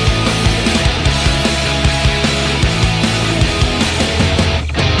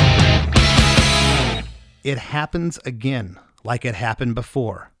 It happens again, like it happened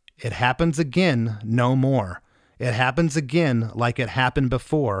before. It happens again, no more. It happens again like it happened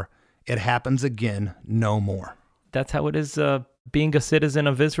before. It happens again, no more. That's how it is being a citizen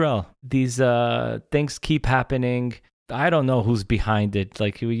of Israel. These things keep happening. I don't know who's behind it.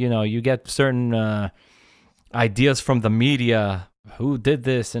 Like, you get certain ideas from the media, who did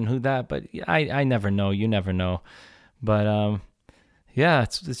this and who that, but I never know. You never know. But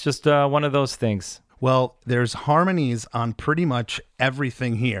it's just one of those things. Well, there's harmonies on pretty much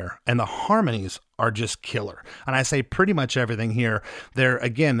everything here, and the harmonies are just killer. And I say pretty much everything here.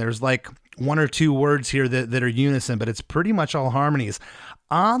 There's like 1 or 2 words here that are unison, but it's pretty much all harmonies.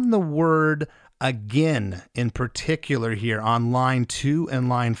 On the word again in particular here on line 2 and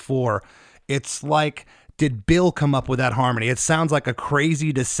line 4, it's like did Bill come up with that harmony? It sounds like a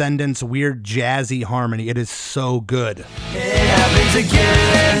crazy Descendants, weird jazzy harmony. It is so good. It happens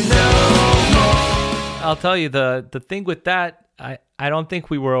again, no more. I'll tell you, the thing with that, I don't think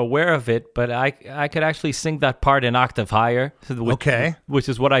we were aware of it, but I could actually sing that part an octave higher. Which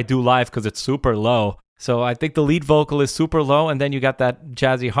is what I do live because it's super low. So I think the lead vocal is super low, and then you got that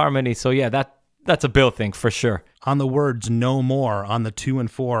jazzy harmony. So yeah, that's a Bill thing for sure. On the words "no more" on the 2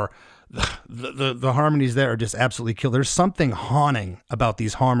 and 4, the harmonies there are just absolutely killer. There's something haunting about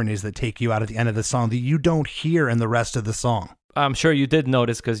these harmonies that take you out at the end of the song that you don't hear in the rest of the song. I'm sure you did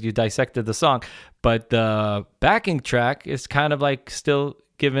notice because you dissected the song, but the backing track is kind of like still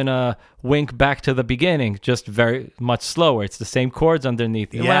giving a wink back to the beginning, just very much slower. It's the same chords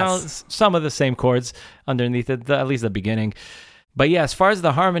underneath. Yes. Well, some of the same chords underneath it, at least the beginning. But yeah, as far as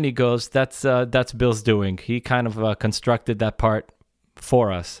the harmony goes, that's Bill's doing. He kind of constructed that part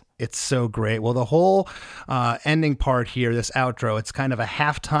for us. It's so great. Well, the whole ending part here, this outro, it's kind of a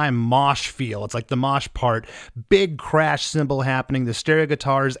halftime mosh feel. It's like the mosh part, big crash cymbal happening. The stereo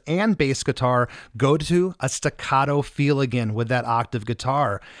guitars and bass guitar go to a staccato feel again with that octave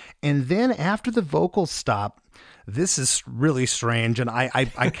guitar. And then after the vocals stop, this is really strange, and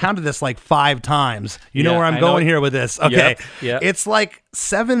I counted this like 5 times. You know where I'm going here with this. Okay. Yep. It's like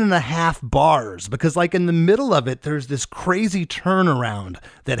 7.5 bars, because like in the middle of it, there's this crazy turnaround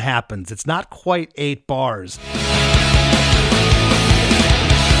that happens. It's not quite 8 bars.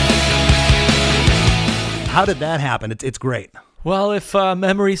 How did that happen? It's great. Well, if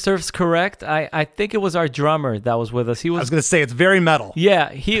memory serves correct, I think it was our drummer that was with us. I was going to say, it's very metal.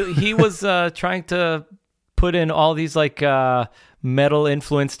 Yeah, he was trying to put in all these like metal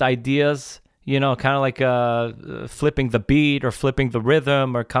influenced ideas, you know, kind of like flipping the beat or flipping the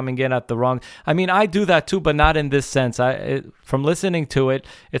rhythm or coming in at the wrong. I mean, I do that too, but not in this sense. From listening to it,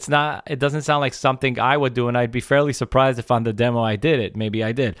 it doesn't sound like something I would do, and I'd be fairly surprised if on the demo I did it. Maybe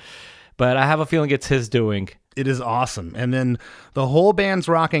I did, but I have a feeling it's his doing. It is awesome. And then the whole band's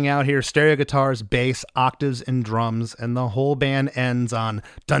rocking out here, stereo guitars, bass, octaves, and drums, and the whole band ends on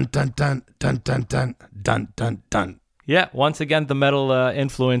dun dun dun dun dun dun dun dun dun. Yeah, once again, the metal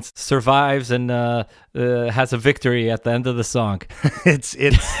influence survives and has a victory at the end of the song. It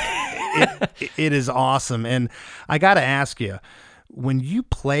is awesome. And I got to ask you, when you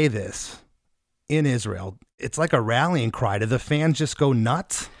play this in Israel, it's like a rallying cry. Do the fans just go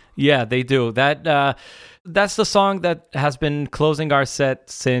nuts? Yeah, they do. That's the song that has been closing our set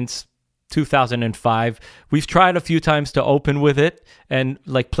since 2005. We've tried a few times to open with it and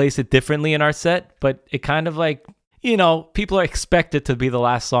like place it differently in our set, but it kind of like, you know, people are expected to be the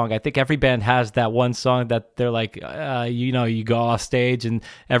last song. I think every band has that one song that they're like, you know, you go off stage and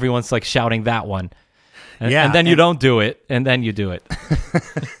everyone's like shouting that one. And then you don't do it, and then you do it.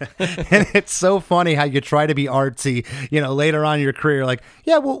 And it's so funny how you try to be artsy, you know, later on in your career, like,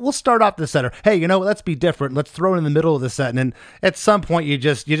 yeah, we'll start off the set, or, hey, you know, let's be different. Let's throw it in the middle of the set. And then at some point you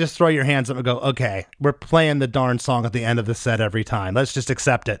just throw your hands up and go, okay, we're playing the darn song at the end of the set every time. Let's just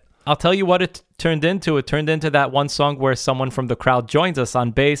accept it. I'll tell you what it turned into. It turned into that one song where someone from the crowd joins us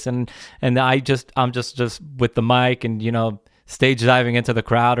on bass, and I'm just with the mic and, you know, stage diving into the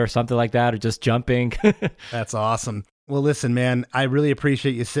crowd or something like that, or just jumping. That's awesome. Well, listen, man, I really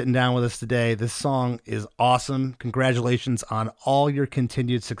appreciate you sitting down with us today. This song is awesome. Congratulations on all your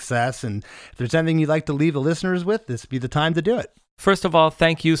continued success. And if there's anything you'd like to leave the listeners with, this would be the time to do it. First of all,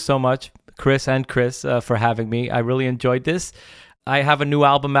 thank you so much, Chris, for having me. I really enjoyed this. I have a new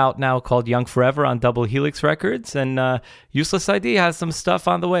album out now called Young Forever on Double Helix Records, and Useless ID has some stuff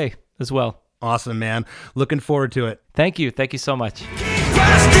on the way as well. Awesome, man. Looking forward to it. Thank you. Thank you so much.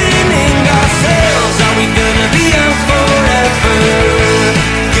 Questioning ourselves, are we gonna be young forever?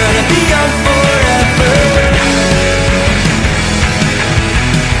 Gonna be young forever.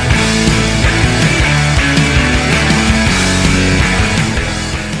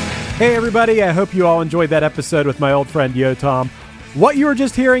 Hey everybody, I hope you all enjoyed that episode with my old friend Yotam. What you were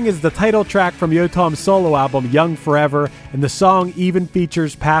just hearing is the title track from Yotam's solo album, Young Forever, and the song even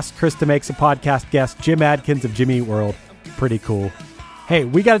features past Krista Makes a Podcast guest Jim Adkins of Jimmy Eat World. Pretty cool. Hey,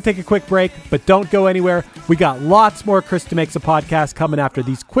 we got to take a quick break, but don't go anywhere. We got lots more Krista Makes a Podcast coming after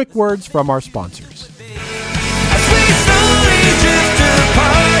these quick words from our sponsors. As we slowly drift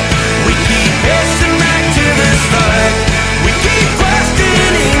apart, we keep pacing back to the start. We keep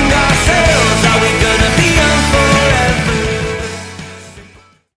questioning ourselves, are we gonna be young forever?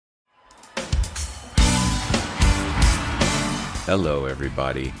 Hello,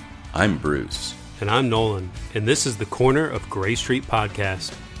 everybody. I'm Bruce. And I'm Nolan, and this is the Corner of Gray Street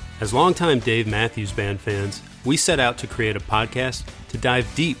podcast. As longtime Dave Matthews Band fans, we set out to create a podcast to dive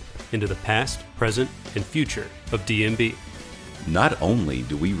deep into the past, present, and future of DMB. Not only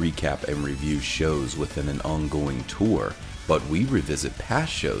do we recap and review shows within an ongoing tour, but we revisit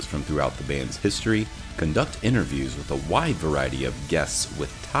past shows from throughout the band's history, conduct interviews with a wide variety of guests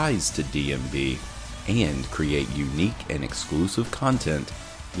with ties to DMB, and create unique and exclusive content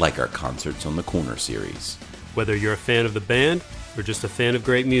like our Concerts on the Corner series. Whether you're a fan of the band or just a fan of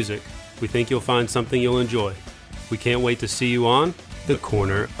great music, we think you'll find something you'll enjoy. We can't wait to see you on The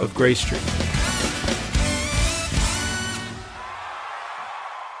Corner of Gray Street.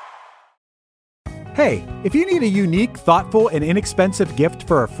 Hey, if you need a unique, thoughtful, and inexpensive gift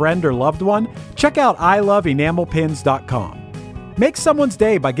for a friend or loved one, check out iloveenamelpins.com. Make someone's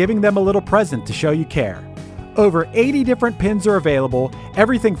day by giving them a little present to show you care. Over 80 different pins are available,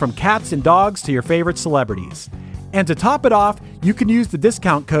 everything from cats and dogs to your favorite celebrities. And to top it off, you can use the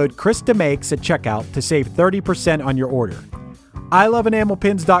discount code KristaMakes at checkout to save 30% on your order.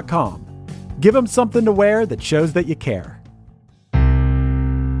 iloveenamelpins.com. Give them something to wear that shows that you care.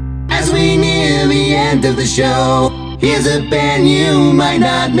 As we near the end of the show, here's a band you might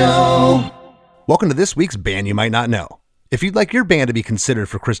not know. Welcome to this week's Band You Might Not Know. If you'd like your band to be considered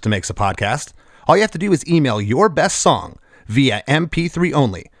for Krista Makes a Podcast, all you have to do is email your best song via MP3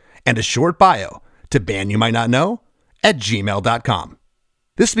 only and a short bio to bandyoumightnotknow@gmail.com.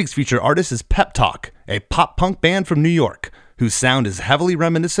 This week's featured artist is Pep Talk, a pop-punk band from New York, whose sound is heavily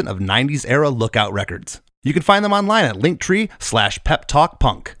reminiscent of 90s era Lookout Records. You can find them online at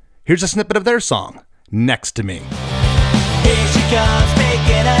linktree/peptalkpunk. Here's a snippet of their song, Next to Me. Here she comes,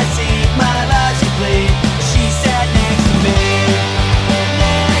 making a seat, my logically. She sat next to me.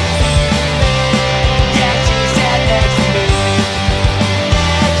 Next to me. Yeah, she sat next to me.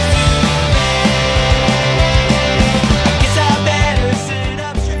 Next to me. Guess I better sit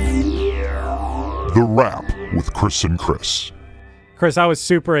up straight. The Wrap with Chris and Chris. Chris, I was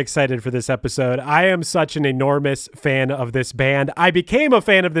super excited for this episode. I am such an enormous fan of this band. I became a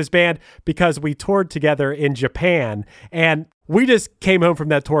fan of this band because we toured together in Japan, and we just came home from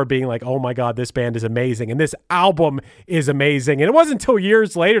that tour being like, oh my God, this band is amazing. And this album is amazing. And it wasn't until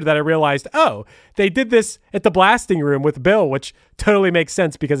years later that I realized, oh, they did this at the Blasting Room with Bill, which totally makes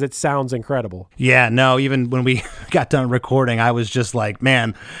sense because it sounds incredible. Yeah, no, even when we got done recording, I was just like,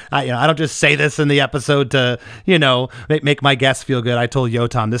 man, I don't just say this in the episode to, make my guests feel good. I told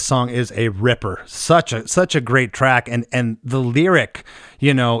Yotam, this song is a ripper. Such a great track. And the lyric,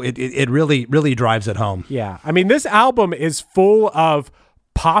 it really drives it home. Yeah. I mean, this album is full of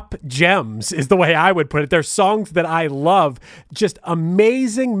pop gems is the way I would put it. There's songs that I love, just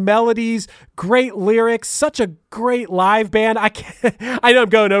amazing melodies, great lyrics, such a great live band. I know I'm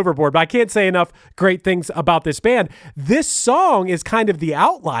going overboard, but I can't say enough great things about this band. This song is kind of the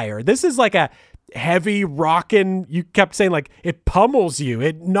outlier. This is like a heavy rockin', you kept saying like it pummels you,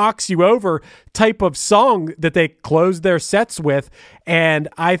 it knocks you over type of song that they closed their sets with. And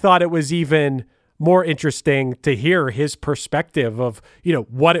I thought it was even more interesting to hear his perspective of,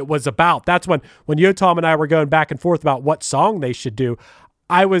 what it was about. That's when Yotam and I were going back and forth about what song they should do.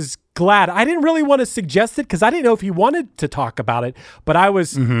 I was glad. I didn't really want to suggest it because I didn't know if he wanted to talk about it, but I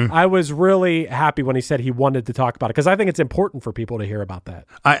was really happy when he said he wanted to talk about it because I think it's important for people to hear about that.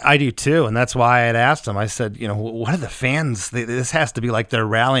 I do too, and that's why I had asked him. I said, what are the fans? This has to be like their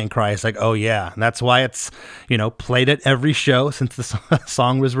rallying cry. It's like, oh yeah, and that's why it's played at every show since the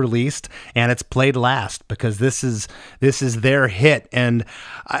song was released, and it's played last because this is their hit. And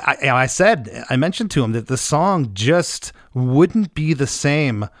I mentioned to him that the song just wouldn't be the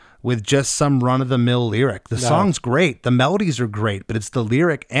same with just some run-of-the-mill lyric. The song's great. The melodies are great, but it's the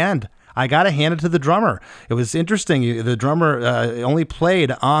lyric, and I got to hand it to the drummer. It was interesting. The drummer only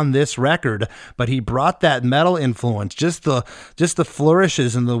played on this record, but he brought that metal influence, just the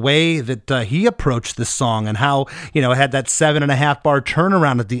flourishes and the way that he approached this song and how, it had that 7.5 bar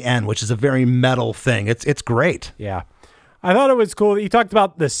turnaround at the end, which is a very metal thing. It's great. Yeah. I thought it was cool. He talked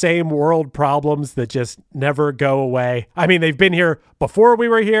about the same world problems that just never go away. I mean, they've been here before we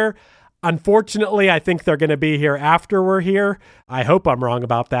were here. Unfortunately, I think they're going to be here after we're here. I hope I'm wrong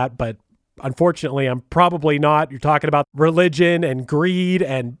about that, but unfortunately, I'm probably not. You're talking about religion and greed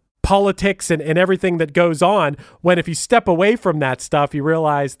and politics and everything that goes on, when if you step away from that stuff, you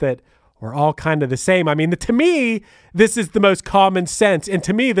realize that we're all kind of the same. I mean, to me, this is the most common sense. And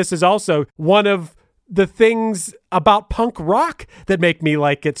to me, this is also one of the things about punk rock that make me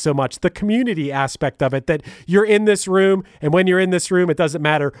like it so much, the community aspect of it, that you're in this room, and when you're in this room, it doesn't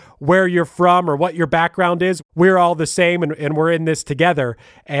matter where you're from or what your background is. We're all the same, and we're in this together.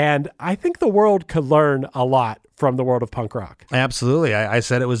 And I think the world could learn a lot from the world of punk rock. Absolutely. I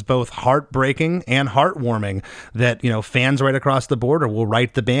said it was both heartbreaking and heartwarming that, fans right across the border will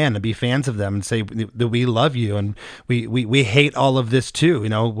write the band and be fans of them and say that we love you and we hate all of this too.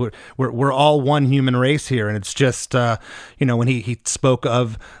 We're all one human race here. And it's just, when he spoke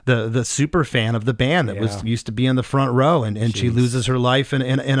of the super fan of the band that was used to be in the front row and she loses her life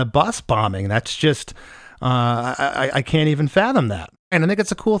in a bus bombing. That's just, I can't even fathom that. And I think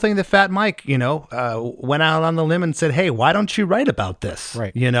it's a cool thing that Fat Mike, went out on the limb and said, hey, why don't you write about this?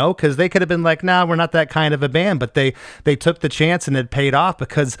 Right. Because they could have been like, nah, we're not that kind of a band. But they took the chance and it paid off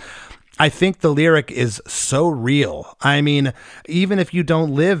because I think the lyric is so real. I mean, even if you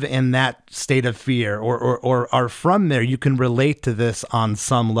don't live in that state of fear or are from there, you can relate to this on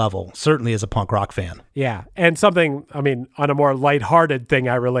some level, certainly as a punk rock fan. Yeah. And something, on a more lighthearted thing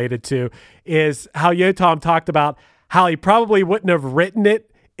I related to is how Yotam talked about how he probably wouldn't have written it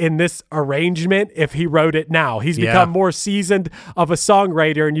in this arrangement if he wrote it now. He's become more seasoned of a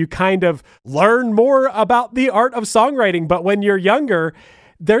songwriter, and you kind of learn more about the art of songwriting. But when you're younger,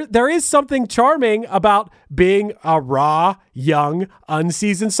 there is something charming about being a raw, young,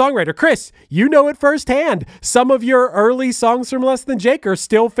 unseasoned songwriter. Chris, you know it firsthand. Some of your early songs from Less Than Jake are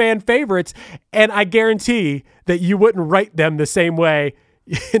still fan favorites, and I guarantee that you wouldn't write them the same way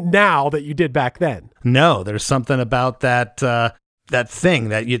now that you did back then. No, there's something about that thing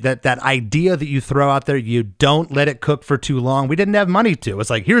that idea that you throw out there. You don't let it cook for too long. We didn't have money to. It's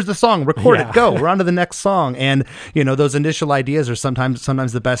like, here's the song, record it, go. We're on to the next song. And those initial ideas are sometimes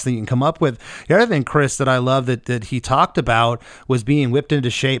the best thing you can come up with. The other thing, Chris, that I love that he talked about was being whipped into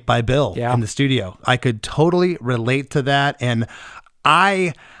shape by Bill in the studio. I could totally relate to that, and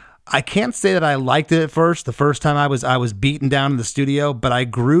I can't say that I liked it at first. The first time I was beaten down in the studio, but I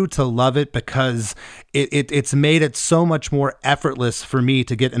grew to love it because it's made it so much more effortless for me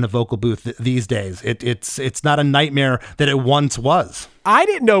to get in a vocal booth these days. It's not a nightmare that it once was. I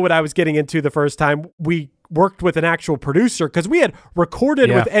didn't know what I was getting into the first time we worked with an actual producer, because we had recorded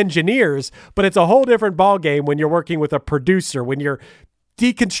with engineers, but it's a whole different ballgame when you're working with a producer, when you're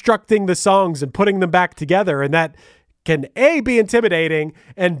deconstructing the songs and putting them back together, and that can A, be intimidating,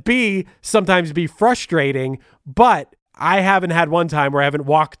 and B, sometimes be frustrating. But I haven't had one time where I haven't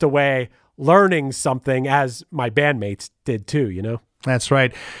walked away learning something, as my bandmates did too, That's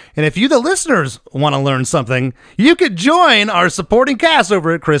right. And if you, the listeners, want to learn something, you could join our supporting cast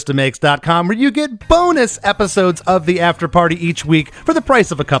over at KristaMakes.com, where you get bonus episodes of the After Party each week for the price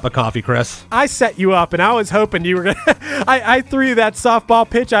of a cup of coffee, Chris. I set you up, and I was hoping you were going to... I threw you that softball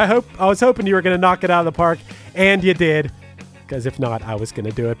pitch. I was hoping you were going to knock it out of the park, and you did, because if not, I was going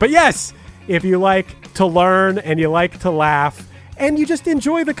to do it. But yes, if you like to learn and you like to laugh, and you just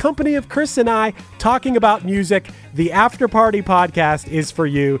enjoy the company of Chris and I talking about music, the After Party podcast is for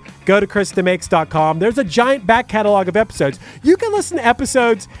you. Go to KristaMakes.com. There's a giant back catalog of episodes. You can listen to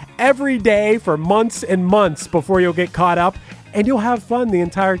episodes every day for months and months before you'll get caught up, and you'll have fun the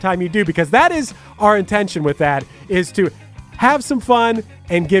entire time you do, because that is our intention with that, is to have some fun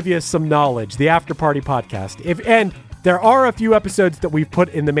and give you some knowledge. The After Party podcast. And there are a few episodes that we've put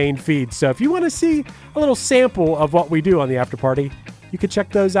in the main feed. So if you want to see a little sample of what we do on the After Party, you can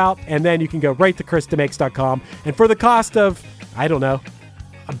check those out. And then you can go right to KristaMakes.com. And for the cost of, I don't know,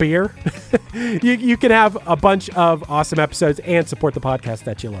 a beer, you can have a bunch of awesome episodes and support the podcast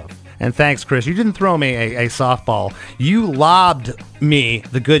that you love. And thanks, Chris. You didn't throw me a softball. You lobbed me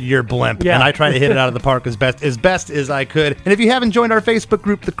the Goodyear blimp, and I tried to hit it out of the park as best as I could. And if you haven't joined our Facebook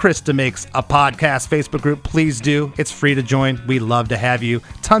group, the Krista Makes a Podcast Facebook group, please do. It's free to join. We love to have you.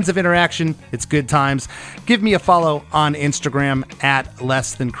 Tons of interaction. It's good times. Give me a follow on Instagram at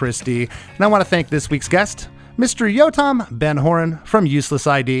LessThanChristy. And I want to thank this week's guest, Mr. Yotam Ben-Horon from Useless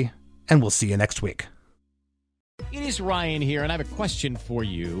ID, and we'll see you next week. It is Ryan here, and I have a question for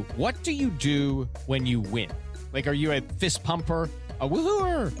you. What do you do when you win? Like, are you a fist pumper, a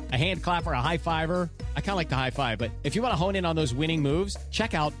woohooer, a hand clapper, a high fiver? I kind of like the high five, but if you want to hone in on those winning moves,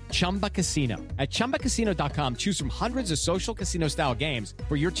 check out Chumba Casino. At ChumbaCasino.com, choose from hundreds of social casino-style games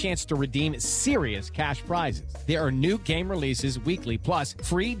for your chance to redeem serious cash prizes. There are new game releases weekly, plus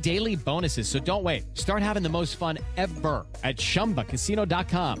free daily bonuses, so don't wait. Start having the most fun ever at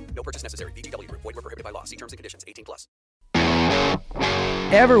ChumbaCasino.com. No purchase necessary. VGW Group. Void where prohibited by law. See terms and conditions. 18+.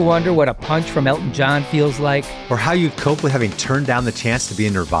 Ever wonder what a punch from Elton John feels like? Or how you'd cope with having turned down the chance to be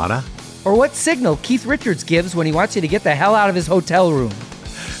in Nirvana? Or what signal Keith Richards gives when he wants you to get the hell out of his hotel room?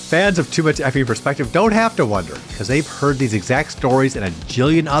 Fans of Too Much Effing Perspective don't have to wonder, because they've heard these exact stories and a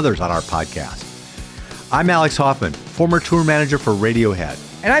jillion others on our podcast. I'm Alex Hoffman, former tour manager for Radiohead.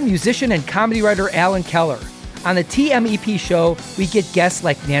 And I'm musician and comedy writer Alan Keller. On the TMEP show, we get guests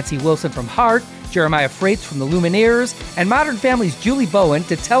like Nancy Wilson from Heart, Jeremiah Freites from the Lumineers, and Modern Family's Julie Bowen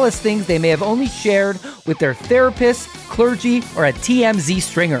to tell us things they may have only shared with their therapist, clergy, or a TMZ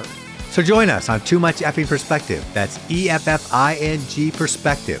stringer. So join us on Too Much Effing Perspective. That's EFFING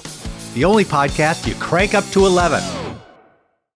Perspective. The only podcast you crank up to 11.